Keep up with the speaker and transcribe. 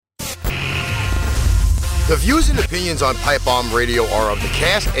The views and opinions on Pipebomb Radio are of the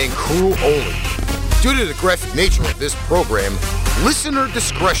cast and crew only. Due to the graphic nature of this program, listener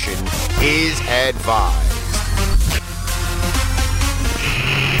discretion is advised.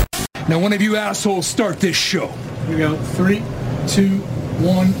 Now, one of you assholes start this show. Here we go. 3, 2,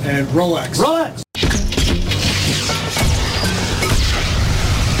 1, and Rolex. Rolex!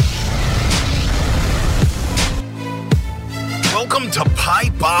 Welcome to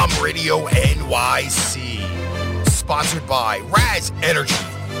Pipebomb Radio NYC. Sponsored by Raz Energy,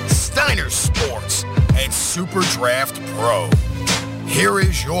 Steiner Sports, and Super Draft Pro. Here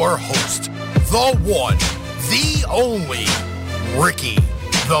is your host, the one, the only, Ricky,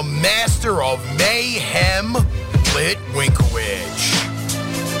 the master of mayhem, Litwinkowicz.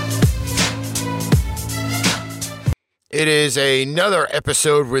 It is another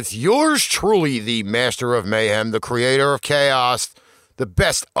episode with yours truly, the master of mayhem, the creator of chaos, the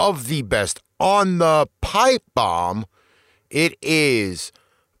best of the best on the Pipe Bomb. It is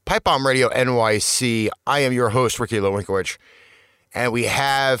Pipebomb Radio NYC. I am your host, Ricky Litwinkowicz, and we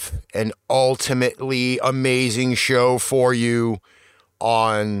have an ultimately amazing show for you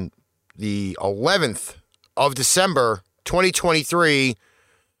on the 11th of December, 2023,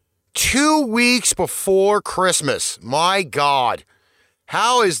 2 weeks before Christmas. My God,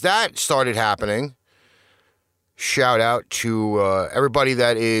 how has that started happening? Shout out to everybody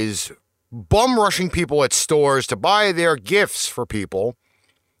that is bum rushing people at stores to buy their gifts for people.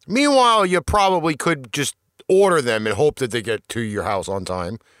 Meanwhile, you probably could just order them and hope that they get to your house on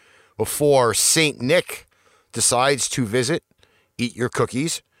time before St. Nick decides to visit, eat your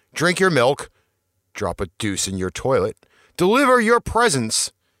cookies, drink your milk, drop a deuce in your toilet, deliver your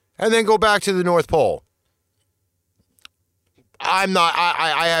presents, and then go back to the North Pole. I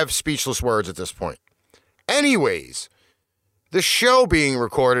have speechless words at this point. Anyways, the show being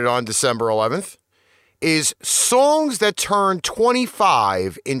recorded on December 11th is Songs That Turned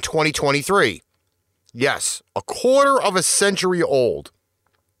 25 in 2023. Yes, a quarter of a century old.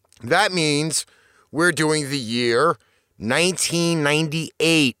 That means we're doing the year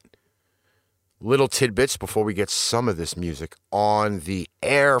 1998. Little tidbits before we get some of this music on the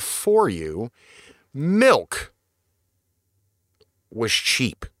air for you. Milk was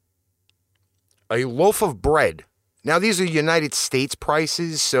cheap. A loaf of bread. Now, these are United States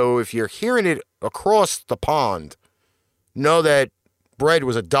prices, so if you're hearing it across the pond, know that bread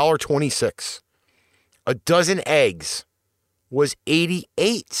was $1.26. A dozen eggs was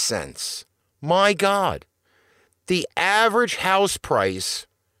 88 cents. My God. The average house price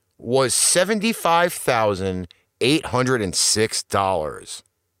was $75,806.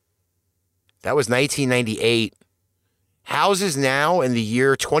 That was 1998. Houses now in the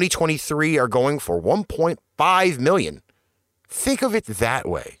year 2023 are going for $1.5 million. Think of it that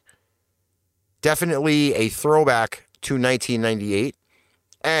way. Definitely a throwback to 1998.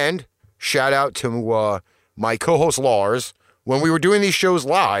 And shout out to my co-host Lars. When we were doing these shows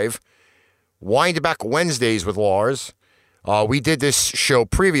live, Wind Back Wednesdays with Lars, we did this show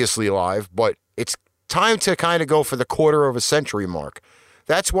previously live, but it's time to kind of go for the quarter of a century mark.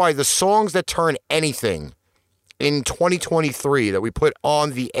 That's why the songs that turn anything in 2023 that we put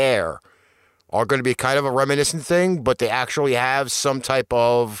on the air are going to be kind of a reminiscent thing, but they actually have some type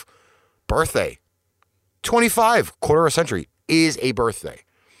of birthday. 25, quarter of a century, is a birthday.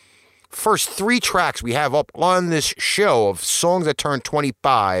 First 3 tracks we have up on this show of songs that turned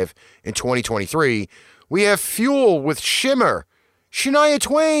 25 in 2023. We have Fuel with Shimmer, Shania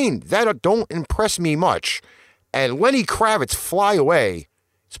Twain, That Don't Impress Me Much, and Lenny Kravitz, Fly Away.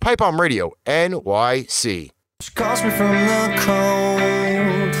 It's Pipebomb Radio, NYC. She calls me from the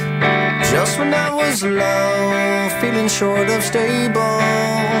cold, just when I was low, feeling short of stable,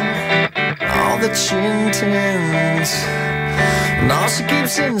 all that she intends, and all she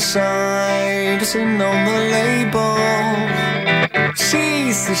keeps inside is in on the label.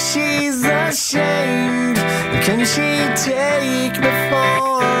 She says she's ashamed, can she take me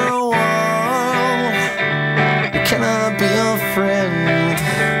for a while? Can I be a friend?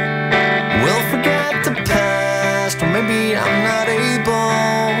 We'll forget the past, or maybe I'm not able,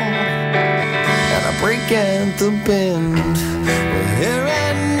 and I break at the bend. We're here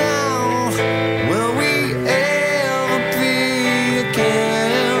and now, will we ever be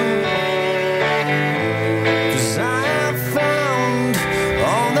again? 'Cause I have found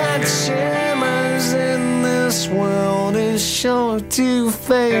all that shimmers in this world is sure to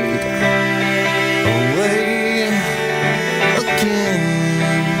fade away again.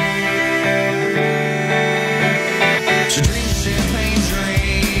 She drinks champagne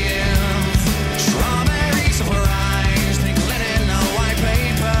dreams, strawberries of her eyes, pink linen on white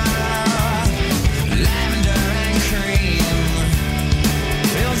paper, lavender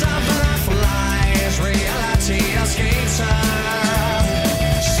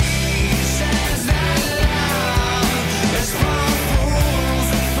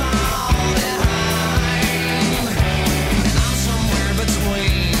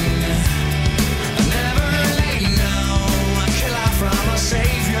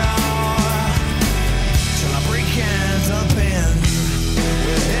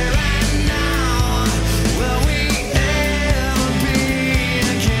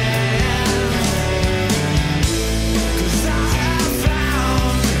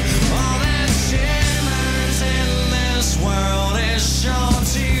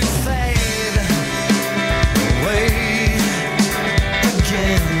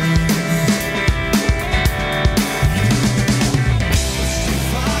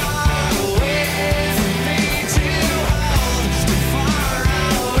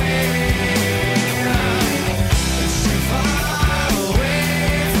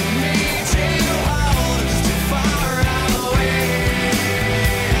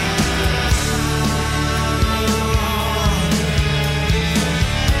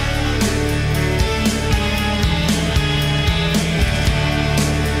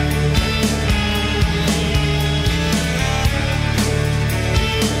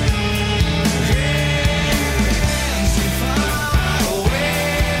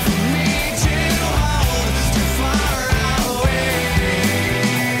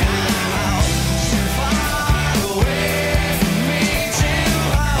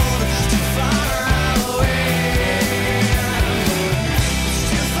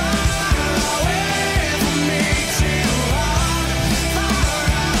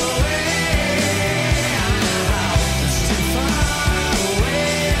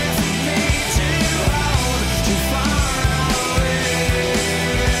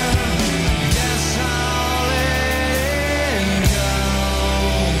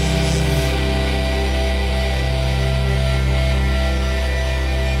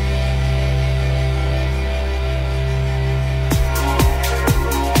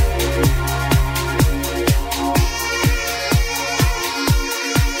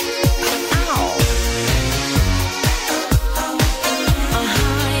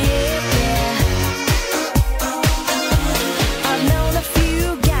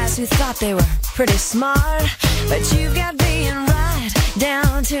guys who thought they were pretty smart, but you've got being right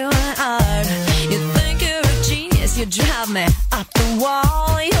down to an art. You think you're a genius, you drive me up the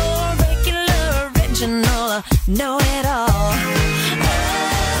wall. You're regular, original, know-it-all.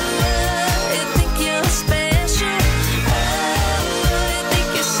 You think you're special. You think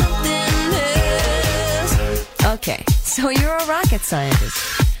you're something else. Okay, so you're a rocket scientist.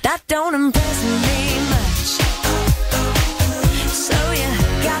 That don't impress me much. So you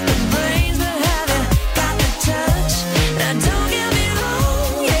got the brains, but have you got the touch? Now don't get me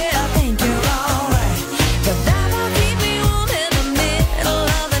wrong, yeah, I think you're alright, but that won't keep me warm in the middle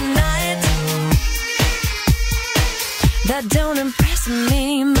of the night. That don't impress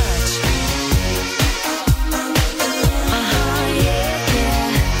me much.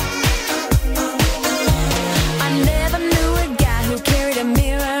 I never knew a guy who carried a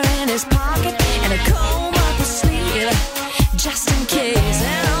mirror in his pocket and a comb up his sleeve, just in case,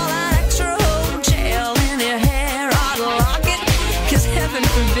 and all that extra old gel in your hair ought to lock it, 'cause heaven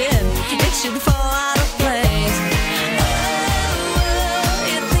forbid it should fall out of place. Oh,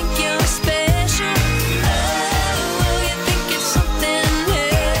 you think you're special. Oh, you think you're something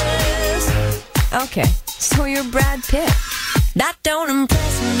else. Okay, so you're Brad Pitt. That don't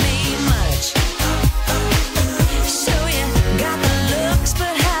impress me much. So you got the looks,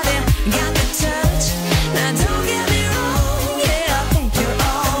 but have you got the touch? Now don't get me wrong, yeah, I think you're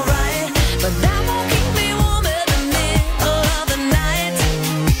alright, but that won't keep me warm in the middle of the night.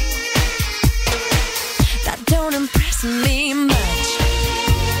 That don't impress me much.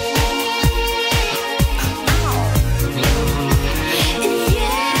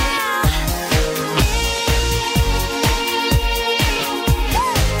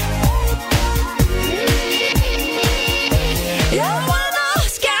 You're one of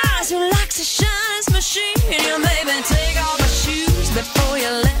those guys who likes to shine his machine. You maybe take off my shoes before you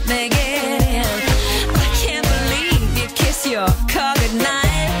let me get in. I can't believe you kiss your car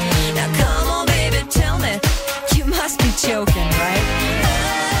goodnight. Now come on, baby, tell me, you must be joking, right?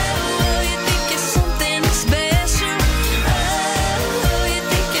 Oh, you think you're something special. Oh, you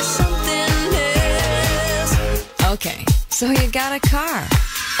think you're something else. Okay, so you got a car.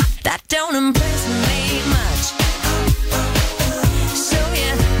 That don't impress me much. So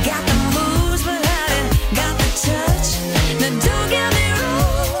you got the moves, but have you got the touch? Now don't get me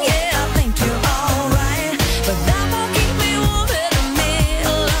wrong, yeah, I think you're alright, but that won't keep me warm in the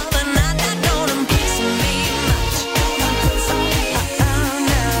middle of the night. That don't impress me much. Oh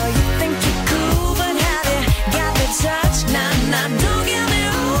no, you think you're cool, but have you got the touch? Now don't get me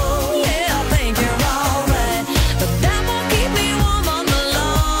wrong, yeah, I think you're alright, but that won't keep me warm on the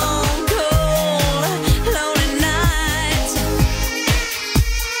long, cold,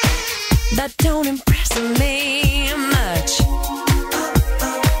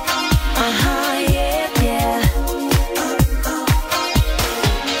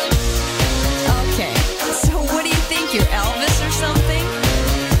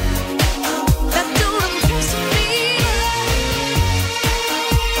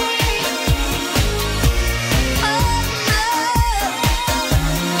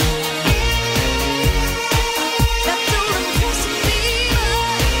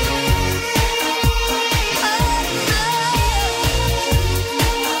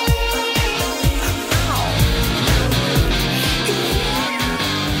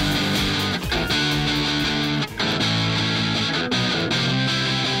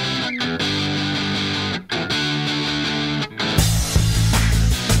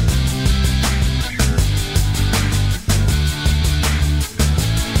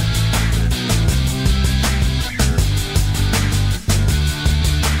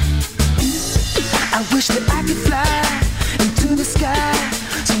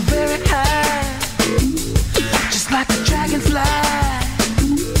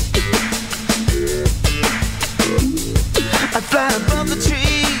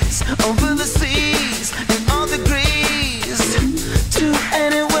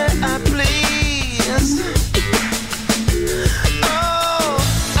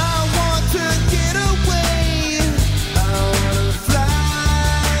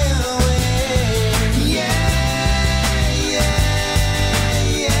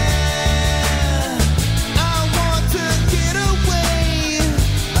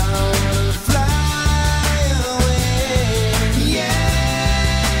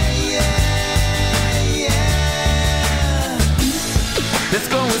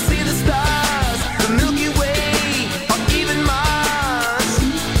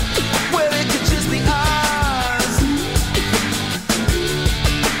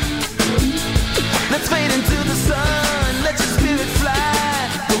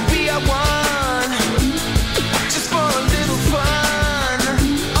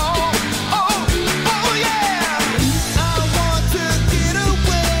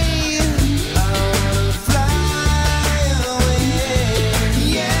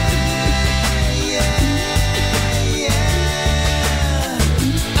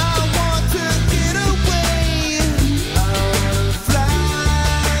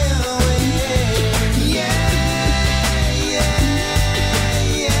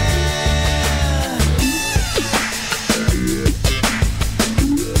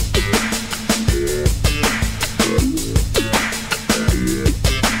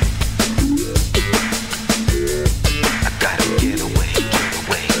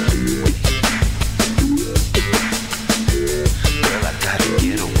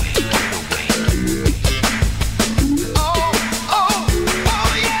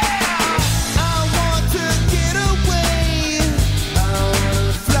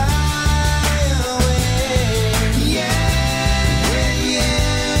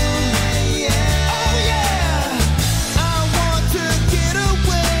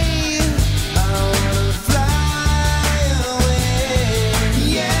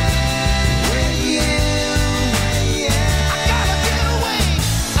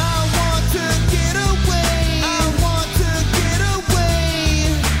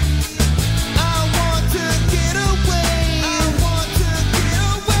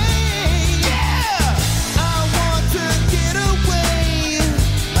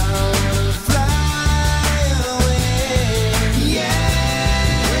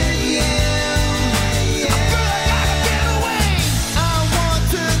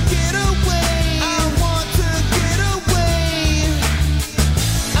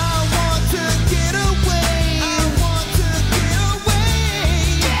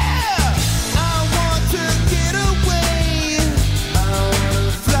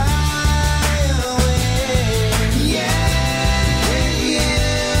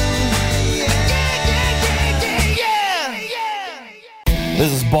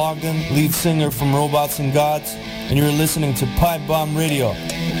 Ogden, lead singer from Robots and Gods, and you're listening to Pipebomb Radio.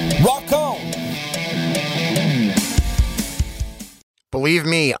 Rock on! Believe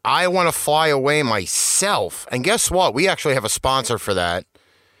me, I want to fly away myself. And guess what? We actually have a sponsor for that.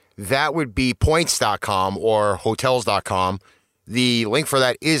 That would be points.com or hotels.com. The link for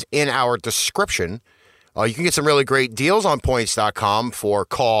that is in our description. You can get some really great deals on points.com for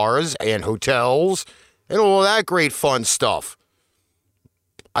cars and hotels and all that great fun stuff.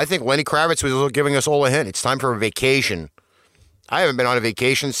 I think Lenny Kravitz was giving us all a hint. It's time for a vacation. I haven't been on a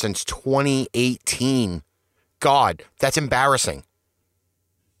vacation since 2018. God, that's embarrassing.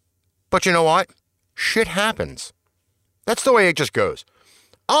 But you know what? Shit happens. That's the way it just goes.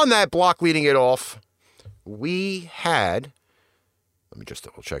 On that block leading it off, we had, let me just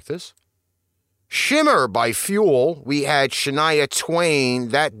double check this. Shimmer by Fuel. We had Shania Twain,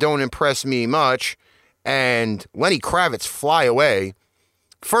 That Don't Impress Me Much, and Lenny Kravitz, Fly Away.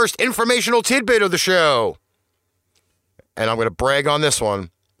 First informational tidbit of the show. And I'm going to brag on this one.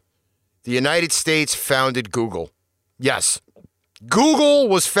 The United States founded Google. Yes. Google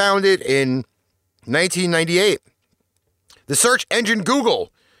was founded in 1998. The search engine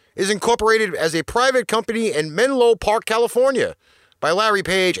Google is incorporated as a private company in Menlo Park, California, by Larry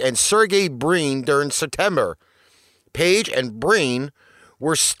Page and Sergey Brin during September. Page and Brin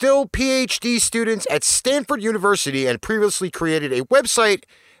were still PhD students at Stanford University and previously created a website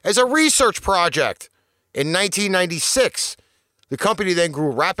as a research project. In 1996, the company then grew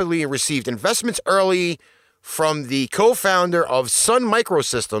rapidly and received investments early from the co-founder of Sun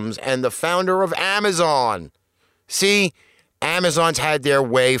Microsystems and the founder of Amazon. See, Amazon's had their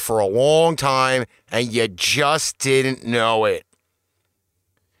way for a long time, and you just didn't know it.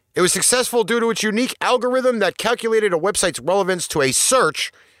 It was successful due to its unique algorithm that calculated a website's relevance to a search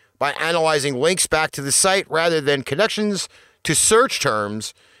by analyzing links back to the site rather than connections to search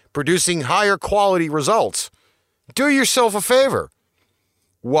terms, producing higher quality results. Do yourself a favor.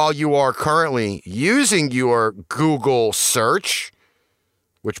 While you are currently using your Google search,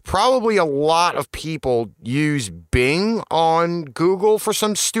 which probably a lot of people use Bing on Google for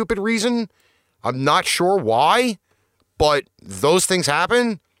some stupid reason. I'm not sure why, but those things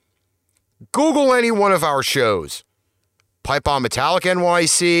happen. Google any one of our shows. Pipebomb Metallic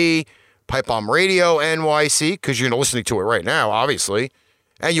NYC, Pipebomb Radio NYC, because you're listening to it right now, obviously,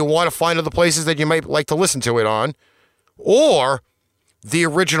 and you want to find other places that you might like to listen to it on. Or the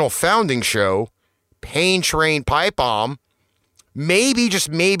original founding show, Pain Train Pipebomb. Maybe, just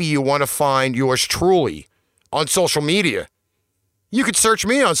maybe, you want to find yours truly on social media. You could search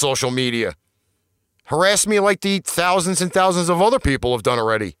me on social media. Harass me like the thousands and thousands of other people have done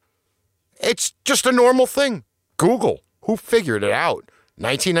already. It's just a normal thing. Google. Who figured it out?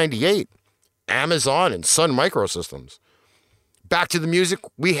 1998. Amazon and Sun Microsystems. Back to the music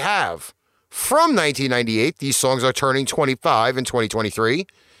we have. From 1998, these songs are turning 25 in 2023.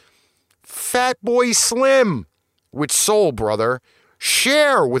 Fatboy Slim with Soul Brother.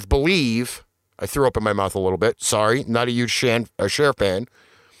 Cher with Believe. I threw up in my mouth a little bit. Sorry, not a huge Cher fan.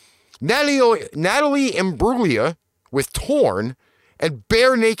 Natalie Imbruglia with Torn. And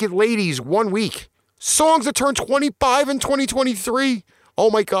Bare Naked Ladies, 1 week. Songs that turn 25 in 2023.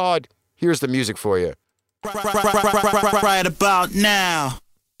 Oh my God. Here's the music for you. Right about now,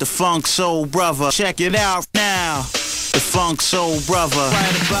 the Funk Soul Brother. Check it out now. The Funk Soul Brother.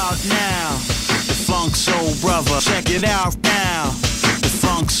 Right about now, the Funk Soul Brother. Check it out now. The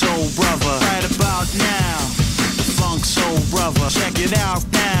Funk Soul Brother. Right about now, the Funk Soul Brother. Check it out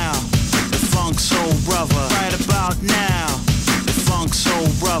now. The Funk Soul Brother. Right about now. Funk Soul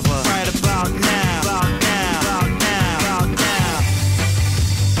Brother, right about now, about now, about now, about now.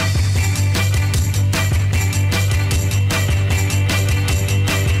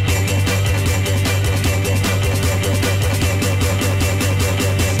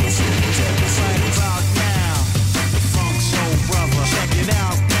 Right about now, the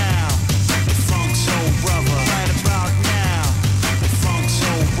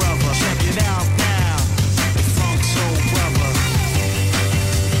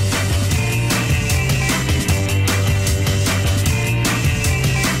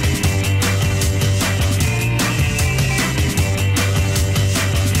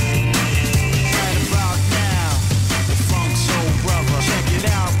Funk Soul Brother, check it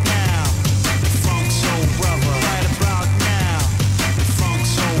out now. The Funk Soul Brother, right about now. The Funk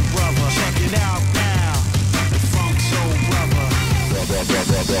Soul Brother, check it out now. The Funk Soul Brother.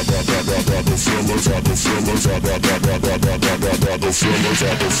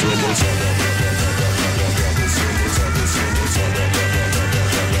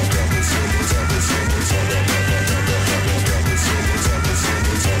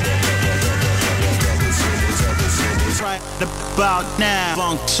 Right about now,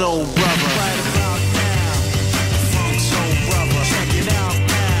 Funk Soul Brother. Right about now, Funk Soul Brother. Check it out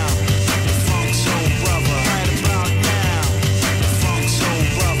now, Funk Soul Brother. Right about now, Funk Soul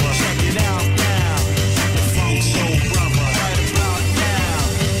Brother. Check it out now, Funk Soul Brother. Right about now,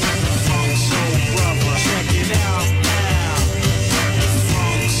 Funk Soul Brother. Check it out now,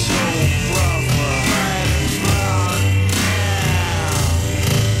 Funk Soul Brother. Right about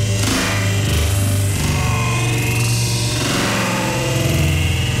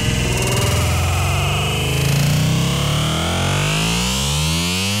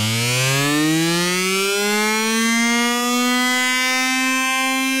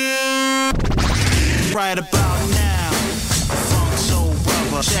right about now, Funk Soul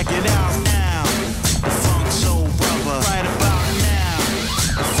Brother. Check it out now, Funk Soul Brother. Right about now,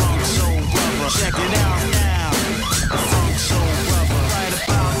 Funk Soul Brother. Check it out now, Funk Soul Brother. Right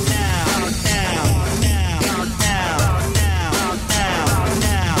about now, now, now, now, now, now, now.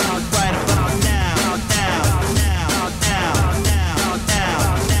 Right about now, now, now, now, now, now,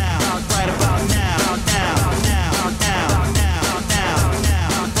 now. Right about now, now, now, now, now, now, now. Right about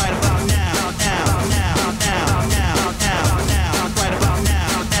now,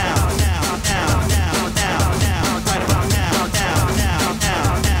 now,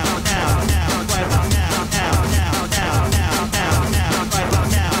 now, now, now, now, now. Right about now, now, now, now, now, now, now. Right about now, now, now, now, now, now,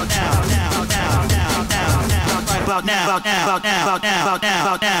 now. Right about now, now, now, now, now, now, now. Right about now, now, now, now, now, now, now.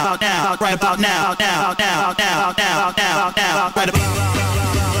 Right about now, now, now, now,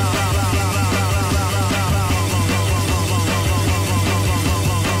 now, now, now.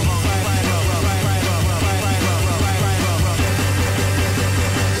 Right about now, now, now, now, now, now, now.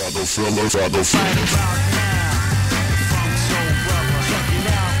 Right about fellas, right about now, Funk Soul Brother. Check it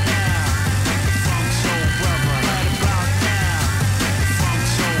out now, Funk Soul Brother. Right about now, Funk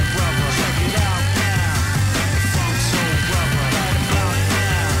Soul Brother. Check it out now, Funk Soul Brother. Right about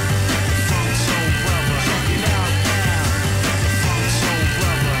now, Funk Soul Brother. Check it out now, Funk Soul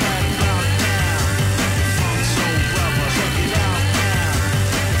Brother. Right about now, Funk Soul Brother. Check it out now,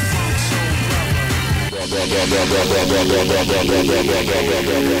 Funk Soul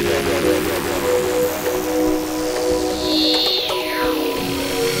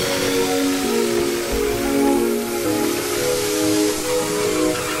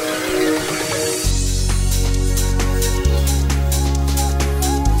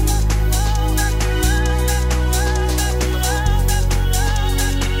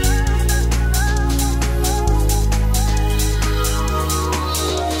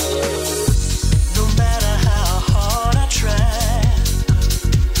No matter how hard I try,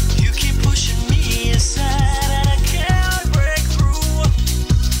 you keep pushing me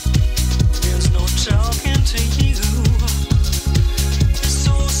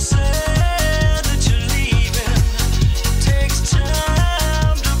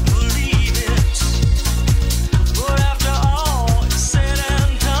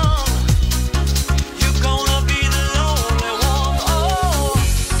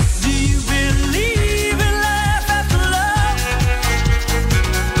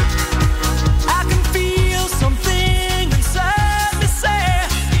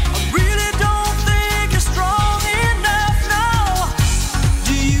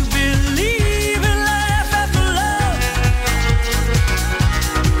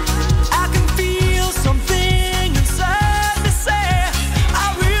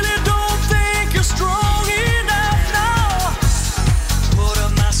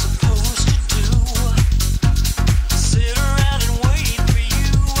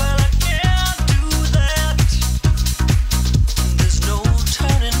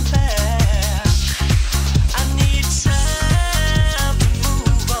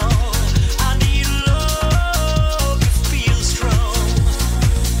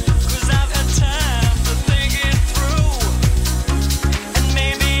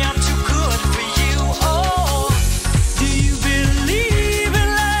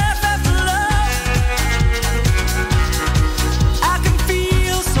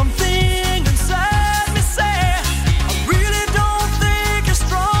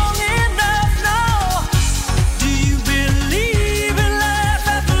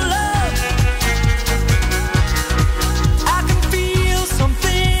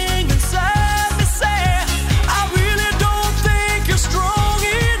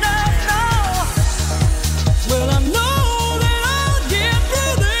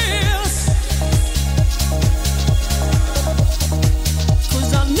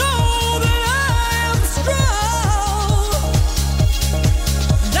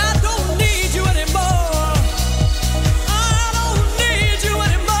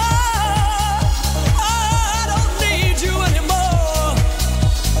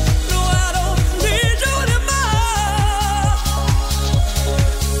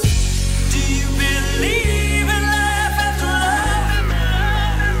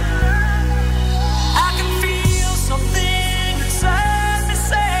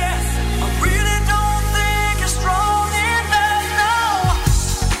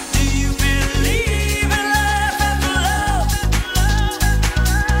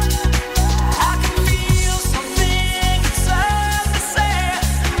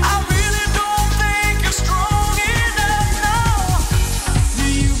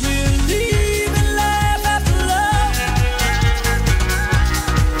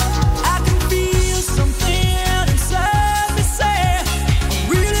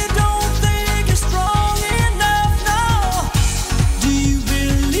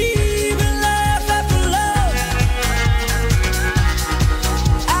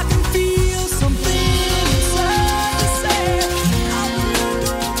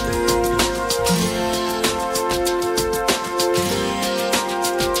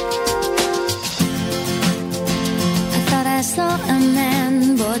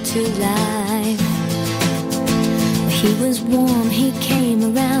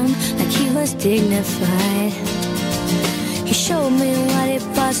dignified. He showed me what it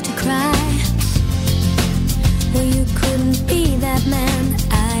was to cry. Well, you couldn't be that man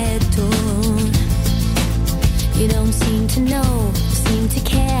I adore. You don't seem to know, seem to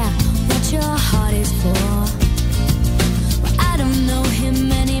care what your heart is for. Well, I don't know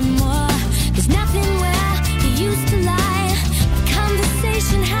him anymore. There's nothing where he used to lie. My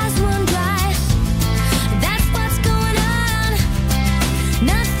conversation has run dry. That's what's going on.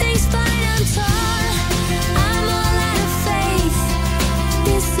 Nothing's fine, I'm torn. I'm all out of faith.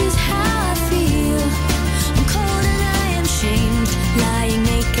 This is how I feel. I'm cold and I am shamed, lying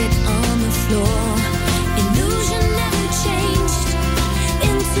naked on the floor. Illusion never changed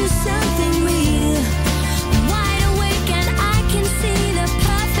into something real. I'm wide awake and I can see the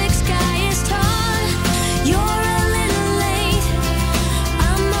perfect sky is torn. You're a little late,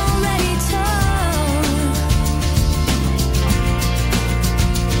 I'm already torn.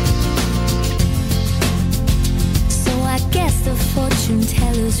 So I guess the fortune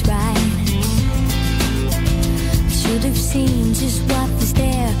teller's right. Should have seen just what was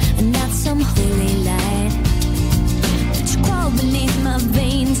there and not some holy light. But you crawl beneath my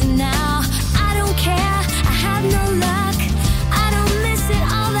veins and now I don't care, I have no luck. I don't miss it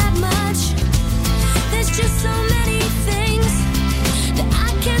all that much. There's just so many things that I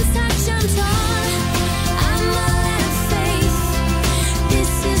can't touch, I'm torn. I'm all out of faith.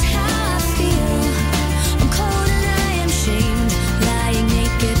 This is how I feel. I'm cold and I am shamed, lying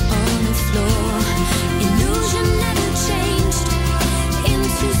naked on the floor. Illusion never changed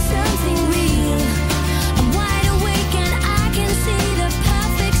into something real. I'm wide awake and I can see the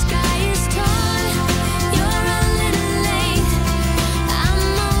perfect sky is torn. You're a little late, I'm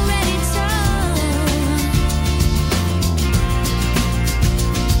already torn.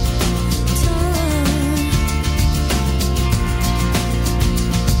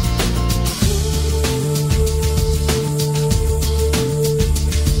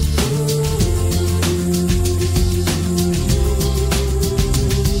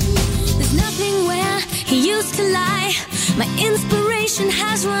 There's nothing where he used to lie. My inspiration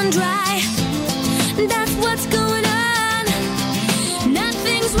has run dry. That's what's going on.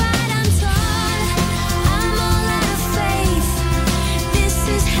 Nothing's right, I'm torn. I'm all out of faith. This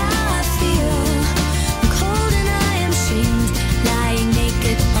is how I feel. I'm cold and I am shamed, lying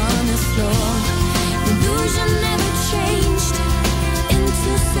naked on the floor. Illusion never changed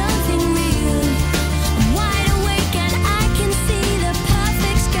into something real. I'm wide awake and I can see the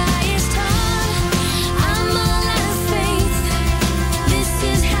perfect sky is torn. I'm all out of faith. This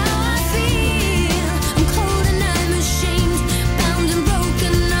is how I feel. I'm cold and I'm ashamed, bound and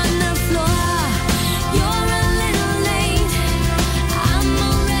broken on the floor. You're a little late, I'm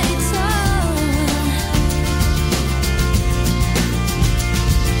already torn.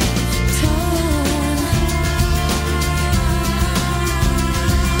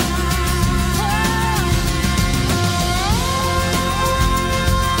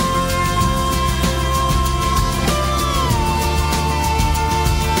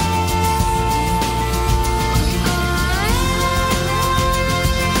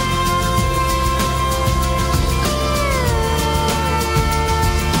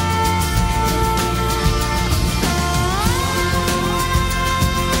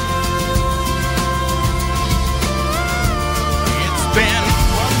 It's been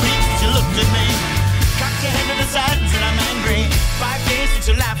 1 week since you looked at me. Cocked your head to the side and said I'm angry. 5 days since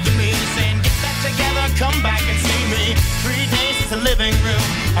you laughed at me, saying get back together, come back and see me. 3 days since the living room.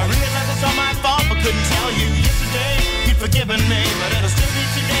 I realized it's all my fault, but couldn't tell you. Yesterday you'd forgiven me, but it'll still be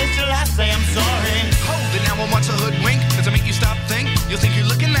 2 days till I say I'm sorry. Hold it now, I want to hoodwink. Does it make you stop, think? You'll think you're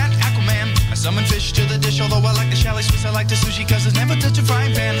looking at Aquaman. I summon fish to the dish, although I like the chalet Swiss, I like the sushi, cause it's never touch a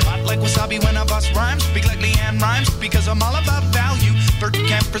frying pan. Hot like wasabi when I bust rhymes, speak like Leanne rhymes, because I'm all about value. Bert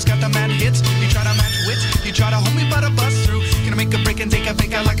Camper's got the mad hits, you try to match wits, you try to hold me but I bust through. Gonna make a break and take a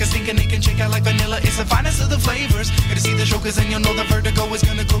fake out like a sink and it can shake out like vanilla. It's the finest of the flavors. Gonna see the show cause then you'll know the vertigo is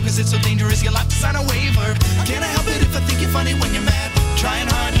gonna go cause it's so dangerous you'll have to sign a waiver. Can't I help it if I think you're funny when you're mad? Trying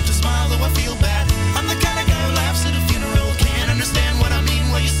hard not to smile though I feel bad. I'm the kind of guy who laughs at a funeral. Can't understand what I mean,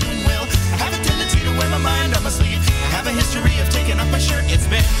 well you soon will. I have a tendency to wear my mind on my sleeve. I have a history of taking off my shirt. It's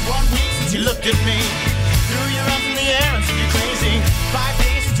been 1 week since you looked at me. Threw your arms in the air and said you're crazy. 5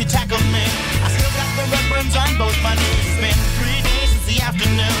 days since you tackled me. I still got the red burns on both my knees. It's been 3 days since the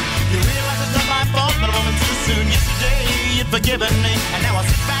afternoon. You realize it's not my fault, but a moment too soon. Yesterday you'd forgiven me, and now I'll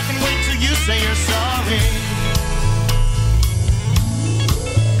sit back and wait till you say you're sorry.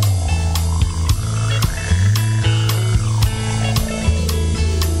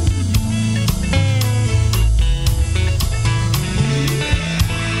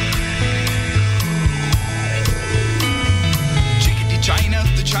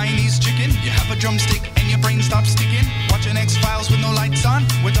 drumstick and your brain stops sticking. Watching X-Files with no lights on,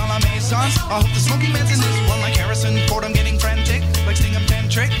 with all our Masons. I hope the smoking man's in this one like Harrison Ford. I'm getting frantic, like Stingham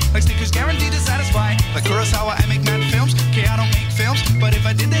tantric, like Snickers guaranteed to satisfy. Like Kurosawa, I make mad films. Okay, I don't make films, but if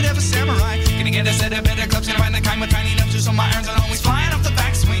I did, they'd have a samurai. Gonna get a set of better clubs, gonna find the kind with tiny nubs, so my irons are always flying off the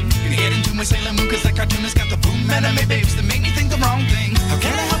backswing. Gonna get into my Sailor Moon, cause that cartoonist got the boom anime babes that make me think the wrong thing. How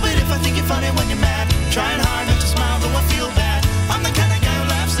can I help it if I think you're funny when you're mad? Trying hard not to smile, though I feel bad. I'm the kind of guy who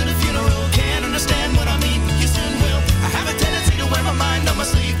laughs at a funeral. Can't understand what I mean, you soon will. I have a tendency to wear my mind on my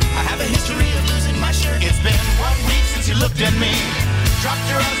sleeve. I have a history of losing my shirt. It's been 1 week since you looked at me, dropped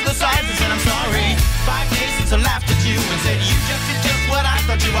your arms to the sides and said I'm sorry. 5 days since I laughed at you and said you just did just what I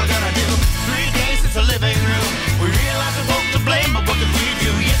thought you were gonna do. 3 days since the living room, we realized we're both to blame, but what could we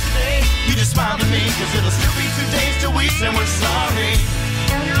do? Yesterday, you just smiled at me, cause it'll still be 2 days till we say we're sorry.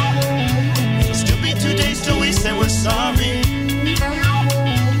 It'll still be 2 days till we say we're sorry.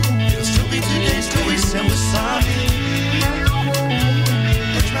 It'll still be 2 days till we say we're sorry.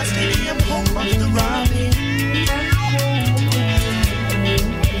 Touch my stadium home of the Robbie.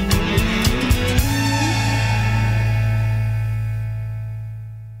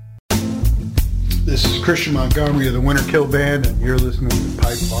 This is Christian Montgomery of the Winter Kill Band, and you're listening to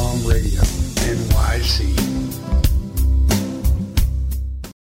Pipebomb Radio, NYC.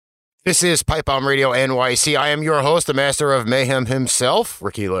 This is Pipebomb Radio NYC. I am your host, the master of mayhem himself,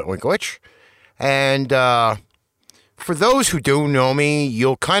 Ricky Litwinkowicz. And for those who do know me,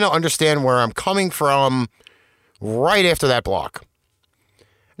 you'll kind of understand where I'm coming from right after that block.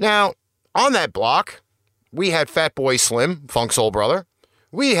 Now, on that block, we had Fatboy Slim, Funk Soul Brother.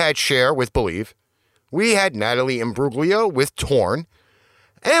 We had Cher with Believe. We had Natalie Imbruglia with Torn.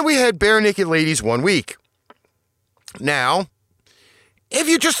 And we had Bare Naked Ladies 1 week. Now, if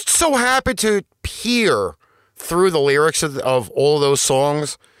you just so happen to peer through the lyrics of all of those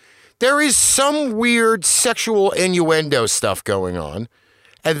songs, there is some weird sexual innuendo stuff going on.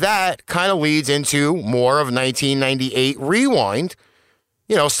 And that kind of leads into more of 1998 Rewind,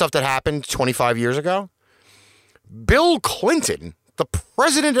 you know, stuff that happened 25 years ago. Bill Clinton, the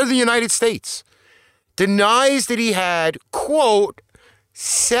President of the United States, denies that he had, quote,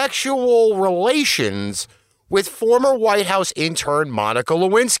 sexual relations with former White House intern Monica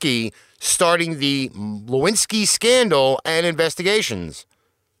Lewinsky, starting the Lewinsky scandal and investigations.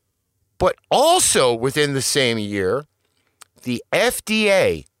 But also within the same year, the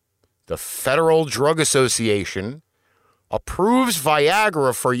FDA, the Federal Drug Association, approves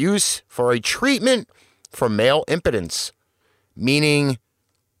Viagra for use for a treatment for male impotence, meaning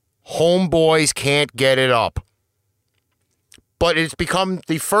homeboys can't get it up. But it's become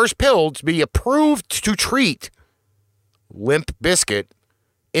the first pill to be approved to treat Limp Bizkit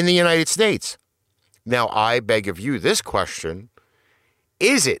in the United States. Now, I beg of you this question.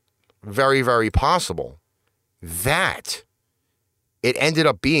 Is it very, very possible that it ended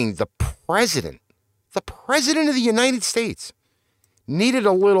up being the president of the United States, needed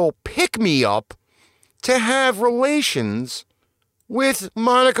a little pick-me-up to have relations with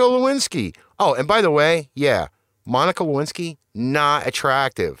Monica Lewinsky? Oh, and by the way, yeah, Monica Lewinsky, not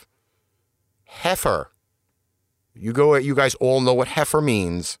attractive. Heifer. You guys all know what heifer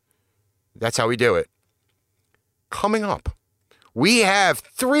means. That's how we do it. Coming up, we have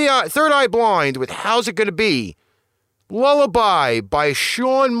Third Eye Blind with How's It Gonna Be? Lullaby by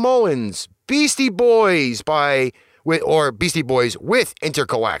Sean Mullins. Beastie Boys with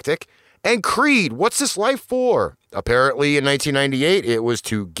Intergalactic. And Creed, What's This Life For? Apparently in 1998, it was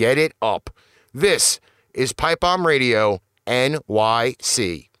to get it up. This is Pipebomb Radio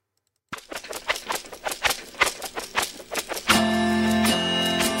NYC.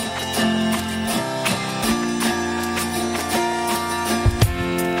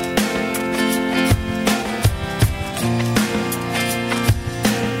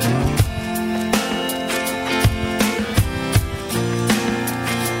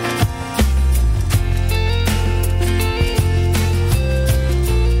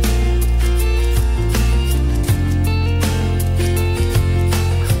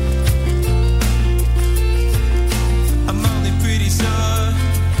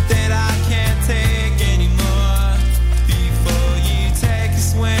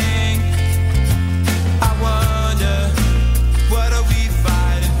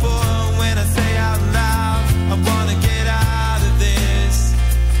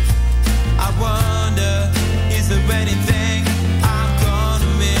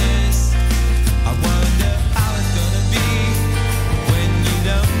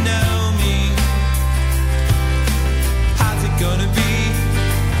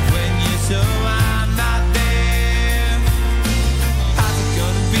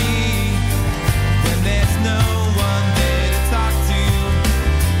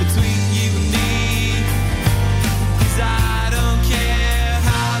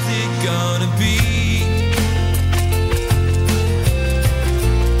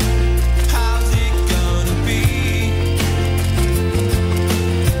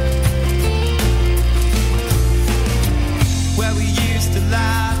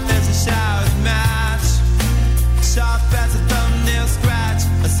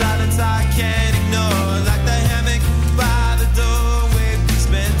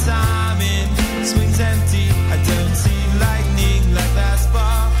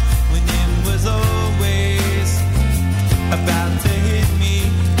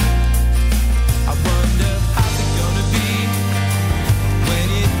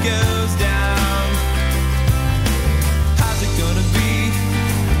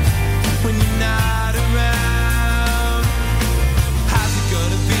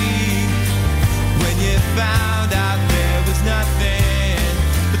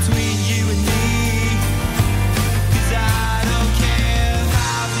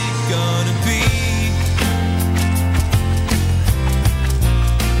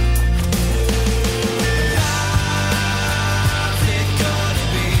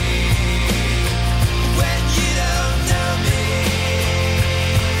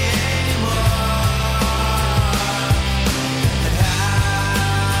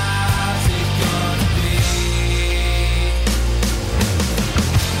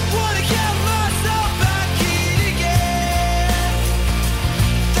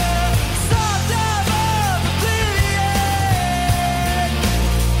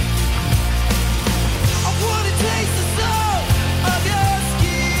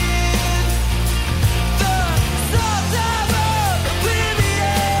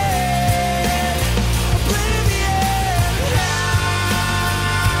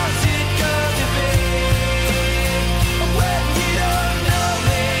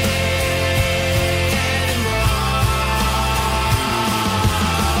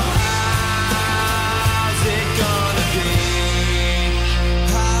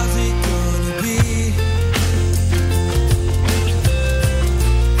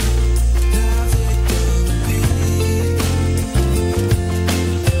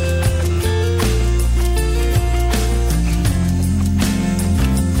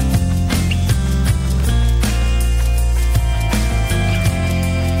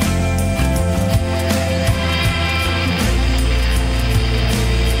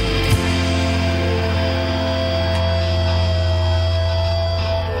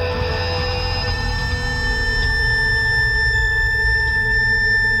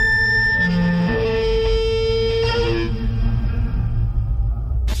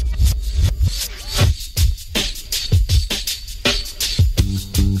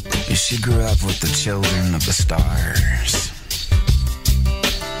 grew up with the children of the stars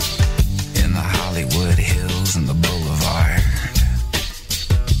in the Hollywood Hills and the Boulevard.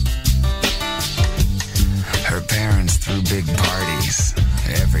 Her parents threw big parties.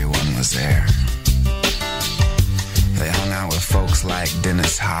 Everyone was there. They hung out with folks like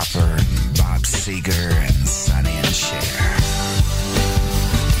Dennis Hopper and Bob Seger and Sonny and Cher.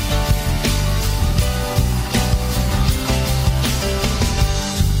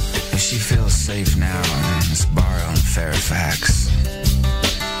 She feels safe now in this bar on Fairfax.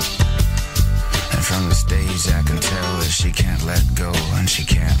 And from the stage I can tell that she can't let go and she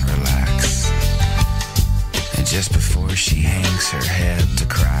can't relax. And just before she hangs her head to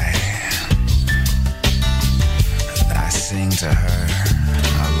cry, I sing to her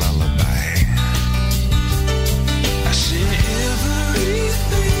a lullaby. I sing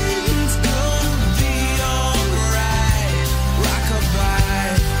everything's gonna be alright.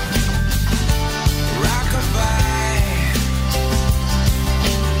 Rockabye, rockabye.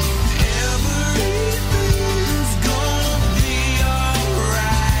 Everything's gonna be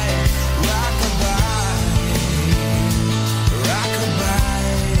alright. Rockabye, rockabye,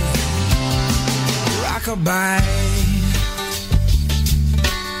 rockabye.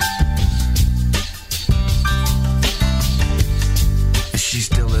 She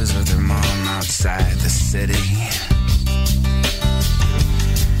still lives with her mom outside the city,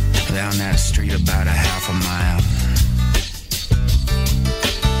 down that street about a half a mile.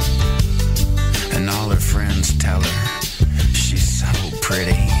 And all her friends tell her she's so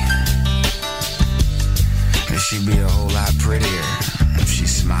pretty. But she'd be a whole lot prettier if she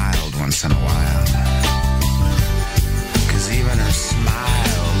smiled once in a while. 'Cause even her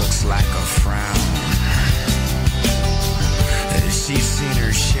smile looks like a frown. She's seen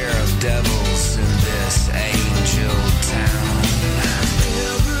her share of devils in this angel town.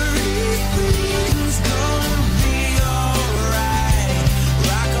 Everything's gonna be alright.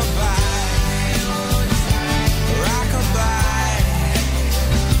 Rockabye, rockabye.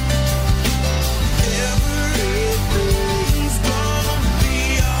 Everything's gonna be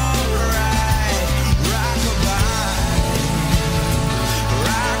alright. Rockabye,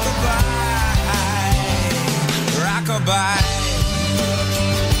 rockabye, rockabye.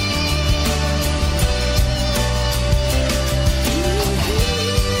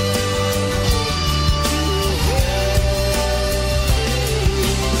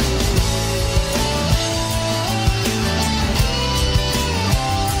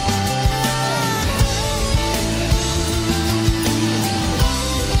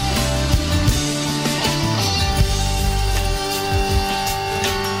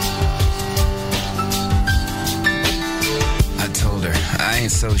 I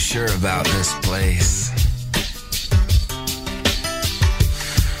ain't so sure about this place.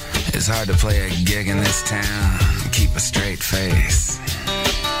 It's hard to play a gig in this town and keep a straight face.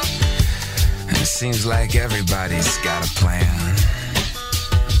 And it seems like everybody's got a plan.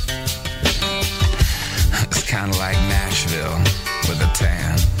 It's kind of like Nashville with a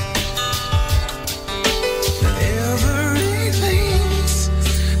tan. Everything's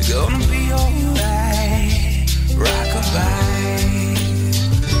gonna be alright. Rockabye,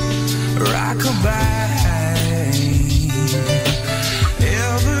 rockabye.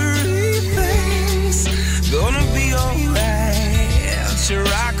 Everything's gonna be alright.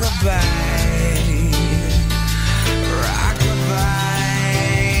 Rockabye, rockabye.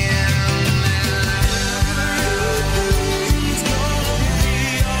 Everything's gonna be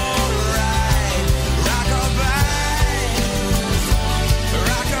alright. Rockabye,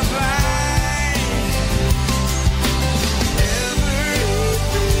 rockabye. Everything's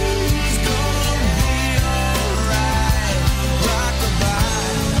gonna be alright. Rockabye,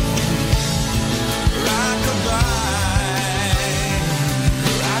 rockabye,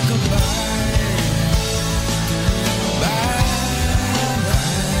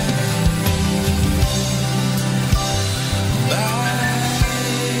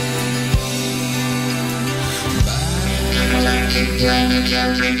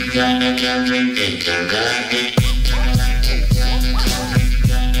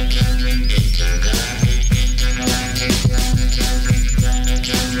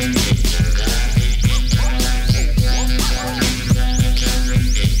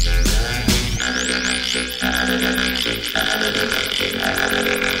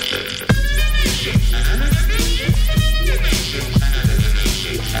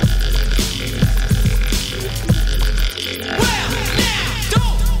 Well, now,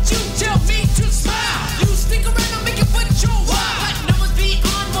 don't you tell me to smile. You stick around.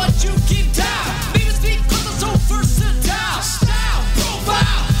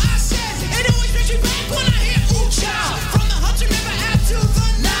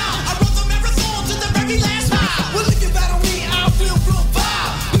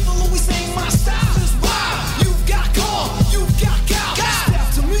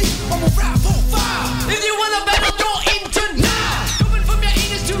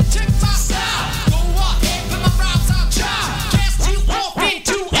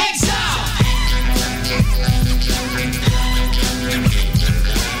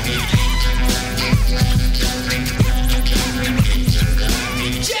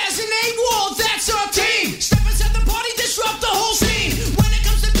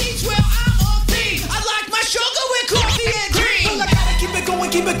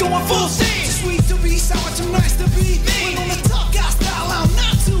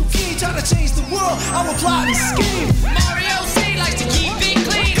 plot and scheme. Mario C likes to keep it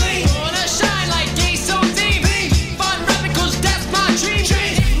clean. Wanna shine like gay so deep. Fun rapping 'cause that's my dream.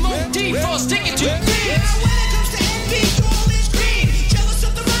 Motif for sticking to beats. When it comes to envy, all is green. Jealous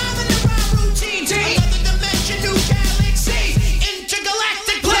of the rhyme and the rhyme routine. Another dimension, new galaxy.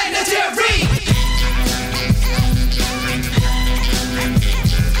 Intergalactic planetary.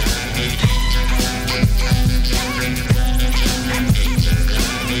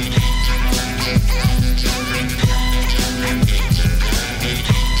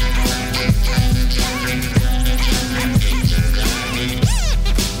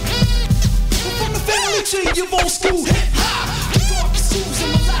 From the family to your old school hip hop, the dark suits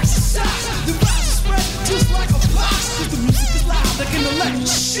and relax the socks. The rhymes are spread just like a box. 'Cause the music is loud like an electric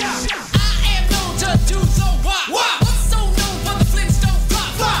shock. I am known to do the wop. Also known for the Flintstone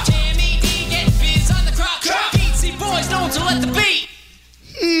flop. Jammy D getting biz on the crop. Beatsy boys known to let the beat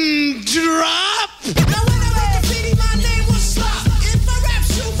Drop. Now when I made graffiti, my name was Slop. If I rap,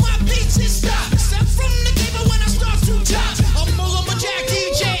 shoot my beats and stop. Step from the table when I start to top. I'm Mullah Jack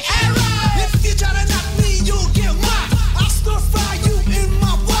DJ era. If you try to knock me, you'll get mocked. I'll stir fry you in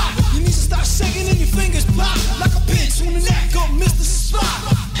my wok. Your knees will start shaking and your fingers pop like a pinch when the neck go Mr. Spot.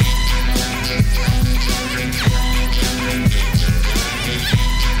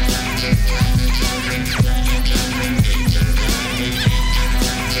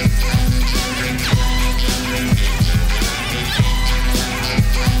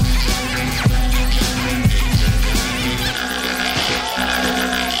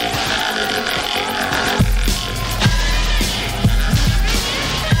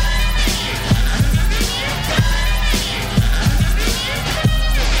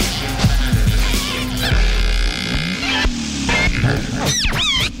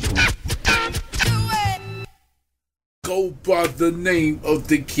 Go by the name of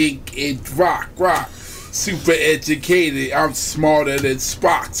the king and rock. Super educated, I'm smarter than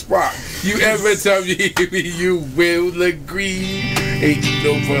Spock. You ever tell me you will agree? Ain't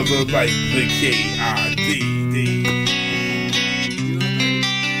no brother like the K-I-D-D.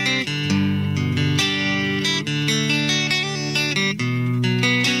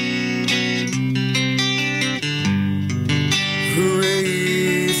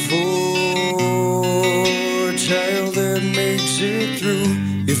 Hooray for a child that makes it through.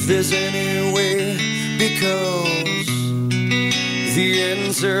 If there's any way, because the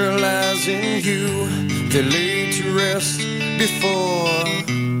answer lies in you. They're laid to rest before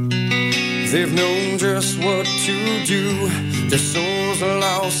they've known just what to do. Their souls are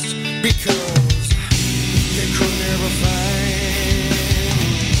lost because they could never find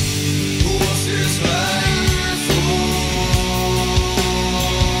what's this life for.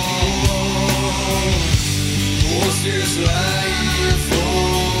 What's this life for?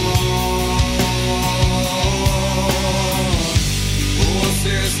 What's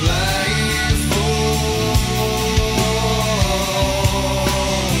this life for?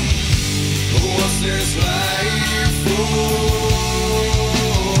 What's this life for?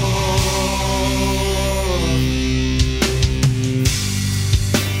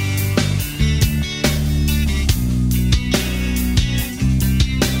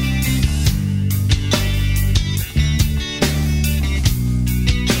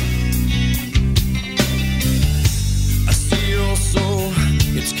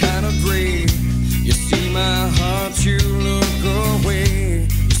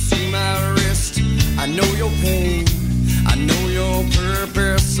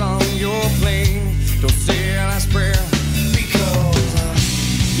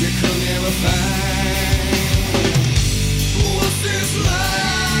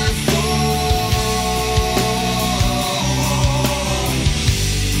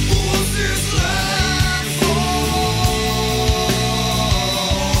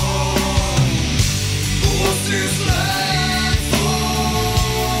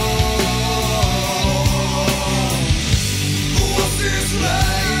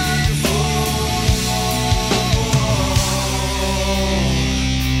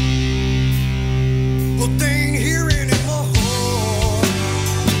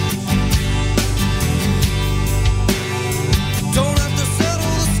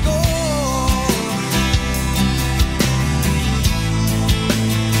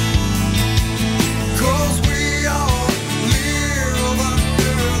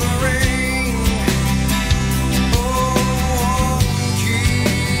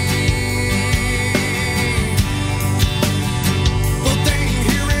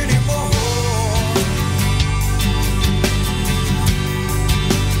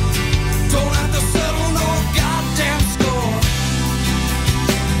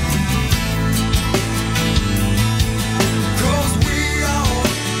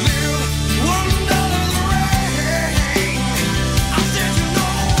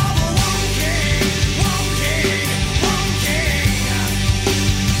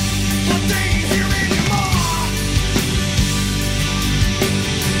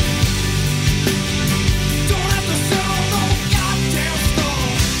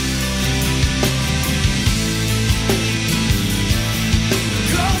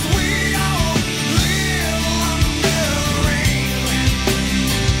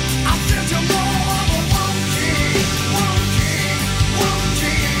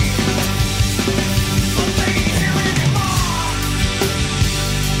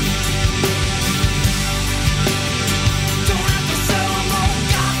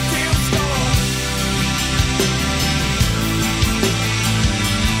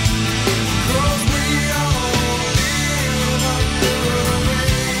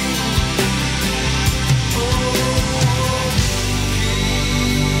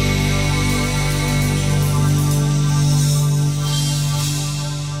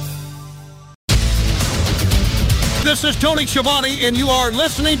 this is Tony Schiavone, and you are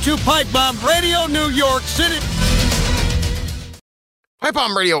listening to Pipebomb Radio, New York City.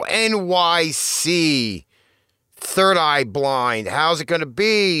 Pipebomb Radio NYC. Third Eye Blind. How's it going to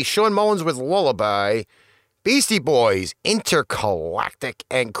be? Sean Mullins with Lullaby. Beastie Boys, Intergalactic,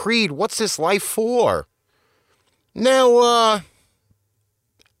 and Creed, What's This Life For? Now,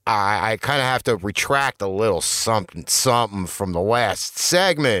 I kind of have to retract a little something from the last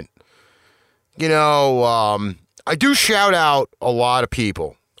segment. You know, I do shout out a lot of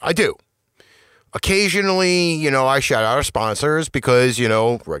people. I do. Occasionally, you know, I shout out our sponsors because, you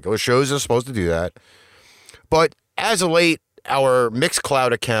know, regular shows are supposed to do that. But as of late, our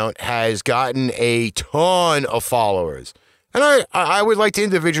Mixcloud account has gotten a ton of followers. And I would like to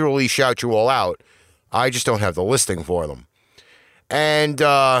individually shout you all out. I just don't have the listing for them. And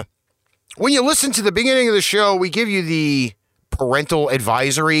when you listen to the beginning of the show, we give you the parental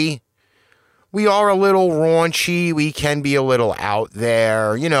advisory. We are a little raunchy. We can be a little out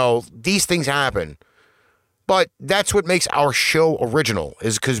there. You know, these things happen. But that's what makes our show original,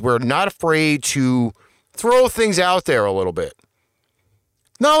 is because we're not afraid to throw things out there a little bit.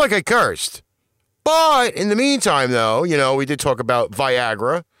 Not like I cursed. But in the meantime, though, you know, we did talk about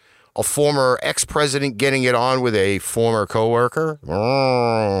Viagra, a former ex-president getting it on with a former coworker.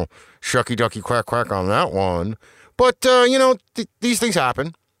 Oh, shucky ducky quack quack on that one. But, you know, these things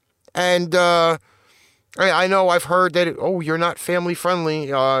happen. And I know I've heard that, you're not family friendly.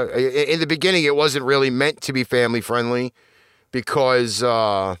 In the beginning, it wasn't really meant to be family friendly because, you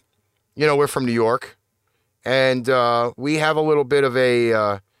know, we're from New York. And we have a little bit of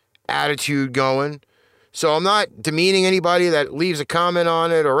a attitude going. So I'm not demeaning anybody that leaves a comment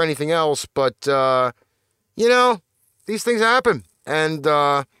on it or anything else. But, you know, these things happen. And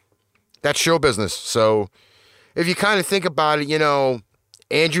that's show business. So if you kind of think about it, you know,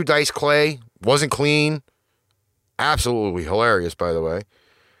 Andrew Dice Clay wasn't clean. Absolutely hilarious, by the way.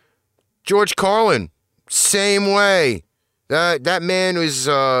 George Carlin, same way. That man was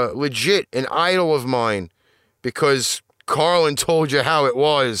legit an idol of mine. Because Carlin told you how it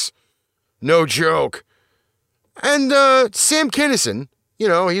was. No joke. And Sam Kinison, you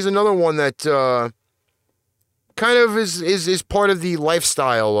know, he's another one that kind of is part of the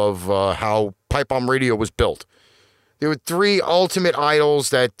lifestyle of how Pipebomb Radio was built. There were three ultimate idols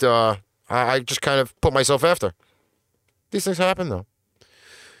that I just kind of put myself after. These things happen, though.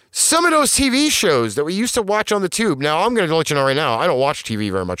 Some of those TV shows that we used to watch on the tube. Now, I'm going to let you know right now, I don't watch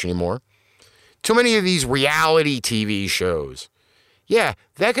TV very much anymore. Too many of these reality TV shows. Yeah,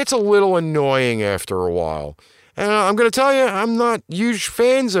 that gets a little annoying after a while. And I'm going to tell you, I'm not huge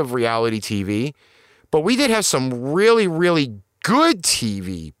fans of reality TV, but we did have some really, really good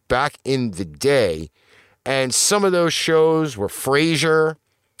TV back in the day. And some of those shows were Frasier,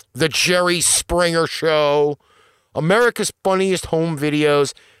 The Jerry Springer Show, America's Funniest Home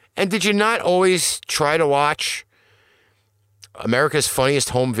Videos. And did you not always try to watch America's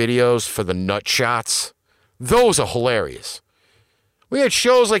Funniest Home Videos for the nut shots? Those are hilarious. We had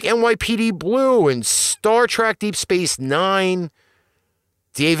shows like NYPD Blue and Star Trek Deep Space Nine,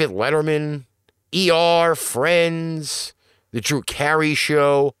 David Letterman, ER, Friends, The Drew Carey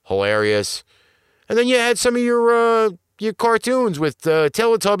Show, hilarious. And then you had some of your cartoons with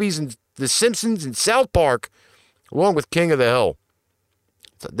Teletubbies and The Simpsons and South Park, along with King of the Hill.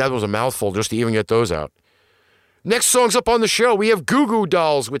 That was a mouthful just to even get those out. Next song's up on the show. We have Goo Goo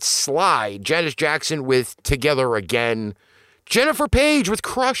Dolls with Slide, Janis Jackson with Together Again, Jennifer Page with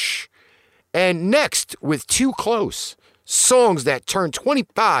Crush, and next with Too Close, songs that turned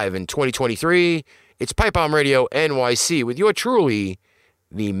 25 in 2023. It's Pipebomb Radio NYC with yours truly,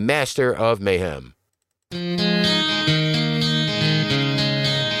 the Master of Mayhem.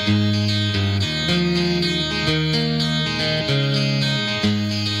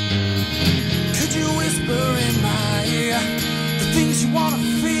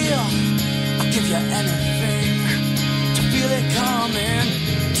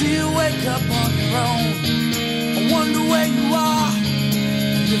 Wake up on your own. I wonder where you are.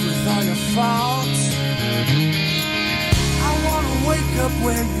 Live with all your faults. I wanna wake up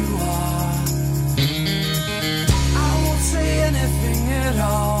where you are. I won't say anything at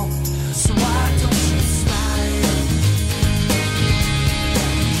all. So why don't you smile?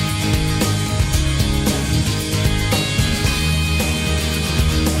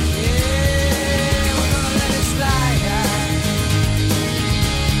 Yeah, we're gonna let it slide.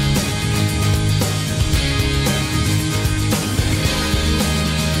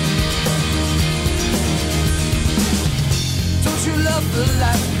 Love the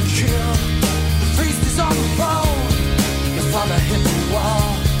life you kill. The priest is on the phone. Your father hit the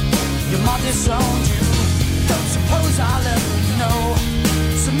wall. Your mom disowned you. Don't suppose knows I'll ever know.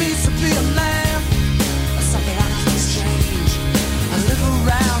 So means to be a man, something I can exchange. I live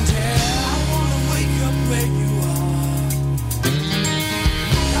around here. I wanna wake up where you are.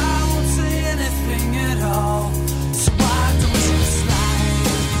 I won't say anything at all. So why don't you slide?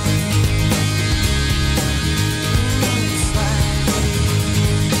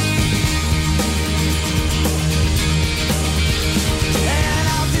 And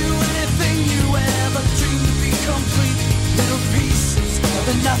I'll do anything you ever dreamed to be complete. Little pieces